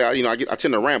CEO say, I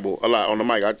tend to ramble a lot on the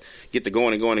mic. I get to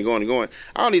going and going and going and going.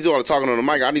 I don't need to do all the talking on the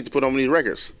mic. I need to put on these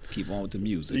records. Keep on with the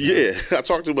music. Yeah, I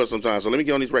talk too much sometimes, so let me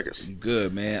get on these records.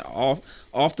 Good, man.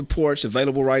 Off the Porch,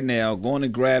 available right now. Go on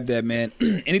and grab that, man.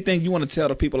 Anything you want to tell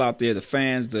the people out there, the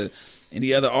fans,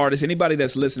 any other artists, anybody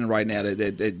that's listening right now,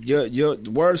 that your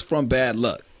words from Bad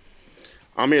Lucc.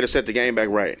 I'm here to set the game back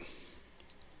right.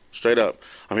 Straight up,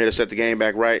 I'm here to set the game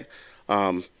back right.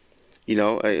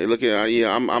 Look at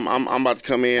I'm about to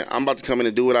come in. I'm about to come in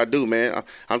and do what I do, man.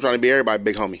 I'm trying to be everybody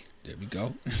big homie. There we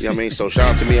go. You know what I mean? So shout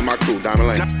out to me and my crew, Diamond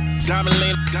Lane. Diamond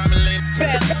Lane.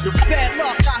 Bad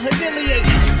Lucc, I humiliate.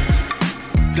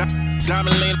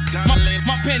 Diamond Lane.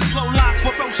 My pen flow lines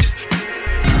ferocious.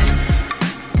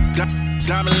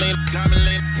 Diamond Lane. Bad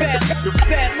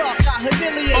Lucc, I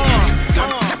humiliate.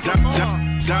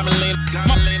 Diamond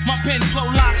Lane. My pen flow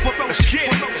lines ferocious.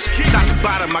 Top to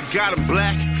bottom, I got 'em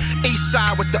black. East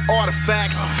side with the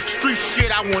artifacts. Street shit,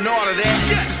 I want all of that.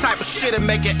 This type of shit'll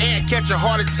make an ant catch a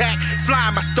heart attack.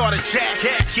 Flying my starter jack.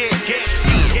 Shit.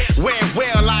 Where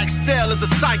well I excel as a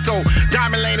psycho.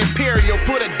 Diamond Lane Imperial,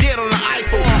 put a deal on the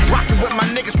Eiffel. Rockin' with my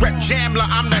niggas, rep Jambler,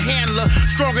 I'm the handler.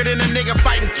 Stronger than a nigga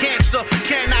fighting cancer.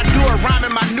 Can I do it?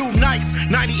 Rhyming my new Nikes.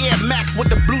 90 Air Max with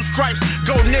the blue stripes.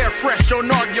 Golden Air Fresh, Joe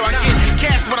Nargio. I get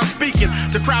cash when I'm speaking.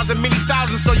 To crowds of many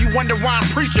thousands, so you wonder why I'm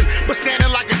preaching. But standing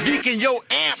like a deacon, yo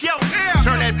amp.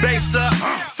 Turn that bass up.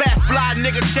 Fat fly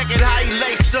nigga, check it how he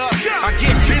lace up. I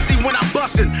get busy when I'm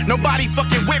bustin'. Nobody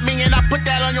fucking with me, and I put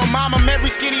that on your mama, every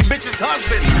skinny bitch's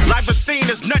husband. Life is seen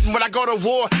as nothing when I go to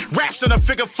war. Raps in a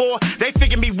figure 4. They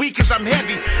figure me weak cause I'm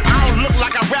heavy. I don't look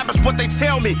like I rap, it's what they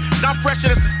tell me. Cause I'm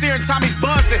fresher than Sincere and Tommy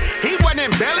Bunsen. He wasn't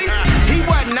in Belly. He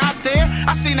wasn't out there.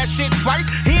 I seen that shit twice.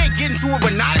 He ain't getting to it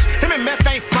with knowledge. Him and Meth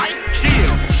ain't fight.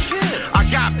 Chill. I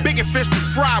got bigger fish to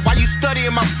fry while you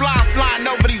studying my flying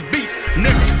over these beats,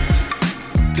 nigga.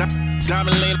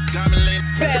 Diamond Lane.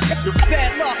 Bad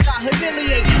Lucc, I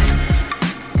humiliate.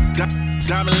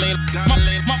 Diamond Lane.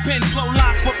 My pen flow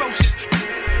lines ferocious.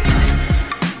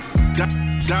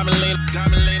 Diamond Lane.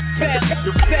 Bad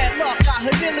Lucc, I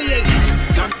humiliate.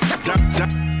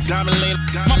 Diamond Lane.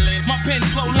 My pen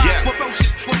flow lines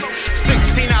ferocious.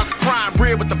 16-ounce prime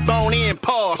rib with the bone-in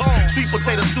paws. Sweet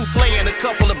potato souffle and a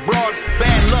couple of broads.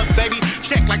 Bad luck, baby.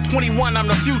 Check like 21, I'm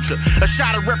the future. A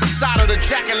shot of reposado, the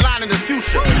jacket line in the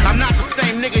future. I'm not the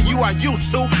same nigga you are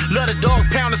used to. Love the dog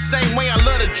pound the same way I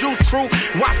love the juice crew.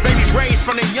 Watch baby raised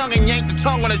from the young and yank the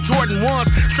tongue on the Jordan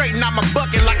 1s. Straighten out my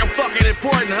bucket like I'm fucking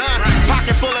important, huh?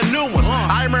 Pocket full of new ones.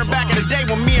 I remember back in the day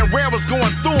when me and Rare was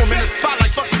going through them in the spot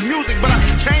like fucking music, but I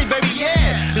changed, baby,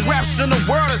 yeah. There's raps in the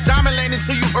world that's dominating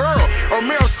until you Earl or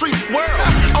Meryl Streep swirl.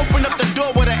 Open up the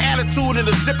door with an attitude and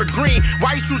a zipper green.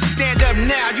 Why you choose to stand up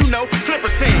now? You know,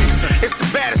 Clipper scenes. It's the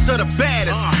baddest of the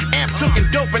baddest. Amp cooking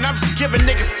dope and I'm just giving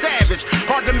niggas savage.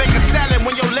 Hard to make a salad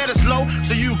when your lettuce low,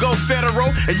 so you go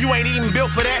federal and you ain't even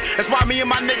built for that. That's why me and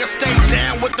my niggas stay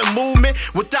down with the movement.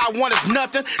 Without one it's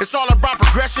nothing. It's all about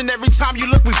progression. Every time you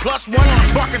look, we +1.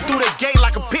 Barking through the gate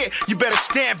like a pit. You better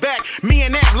stand back. Me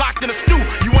and Amp locked in the stew.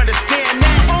 You understand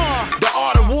that? The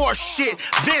art of war shit.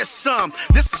 Then some.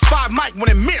 This is 5 Mike when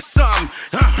it missed some.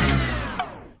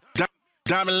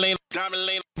 Diamond Lane.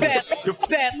 Bad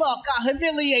Lucc, I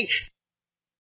humiliate.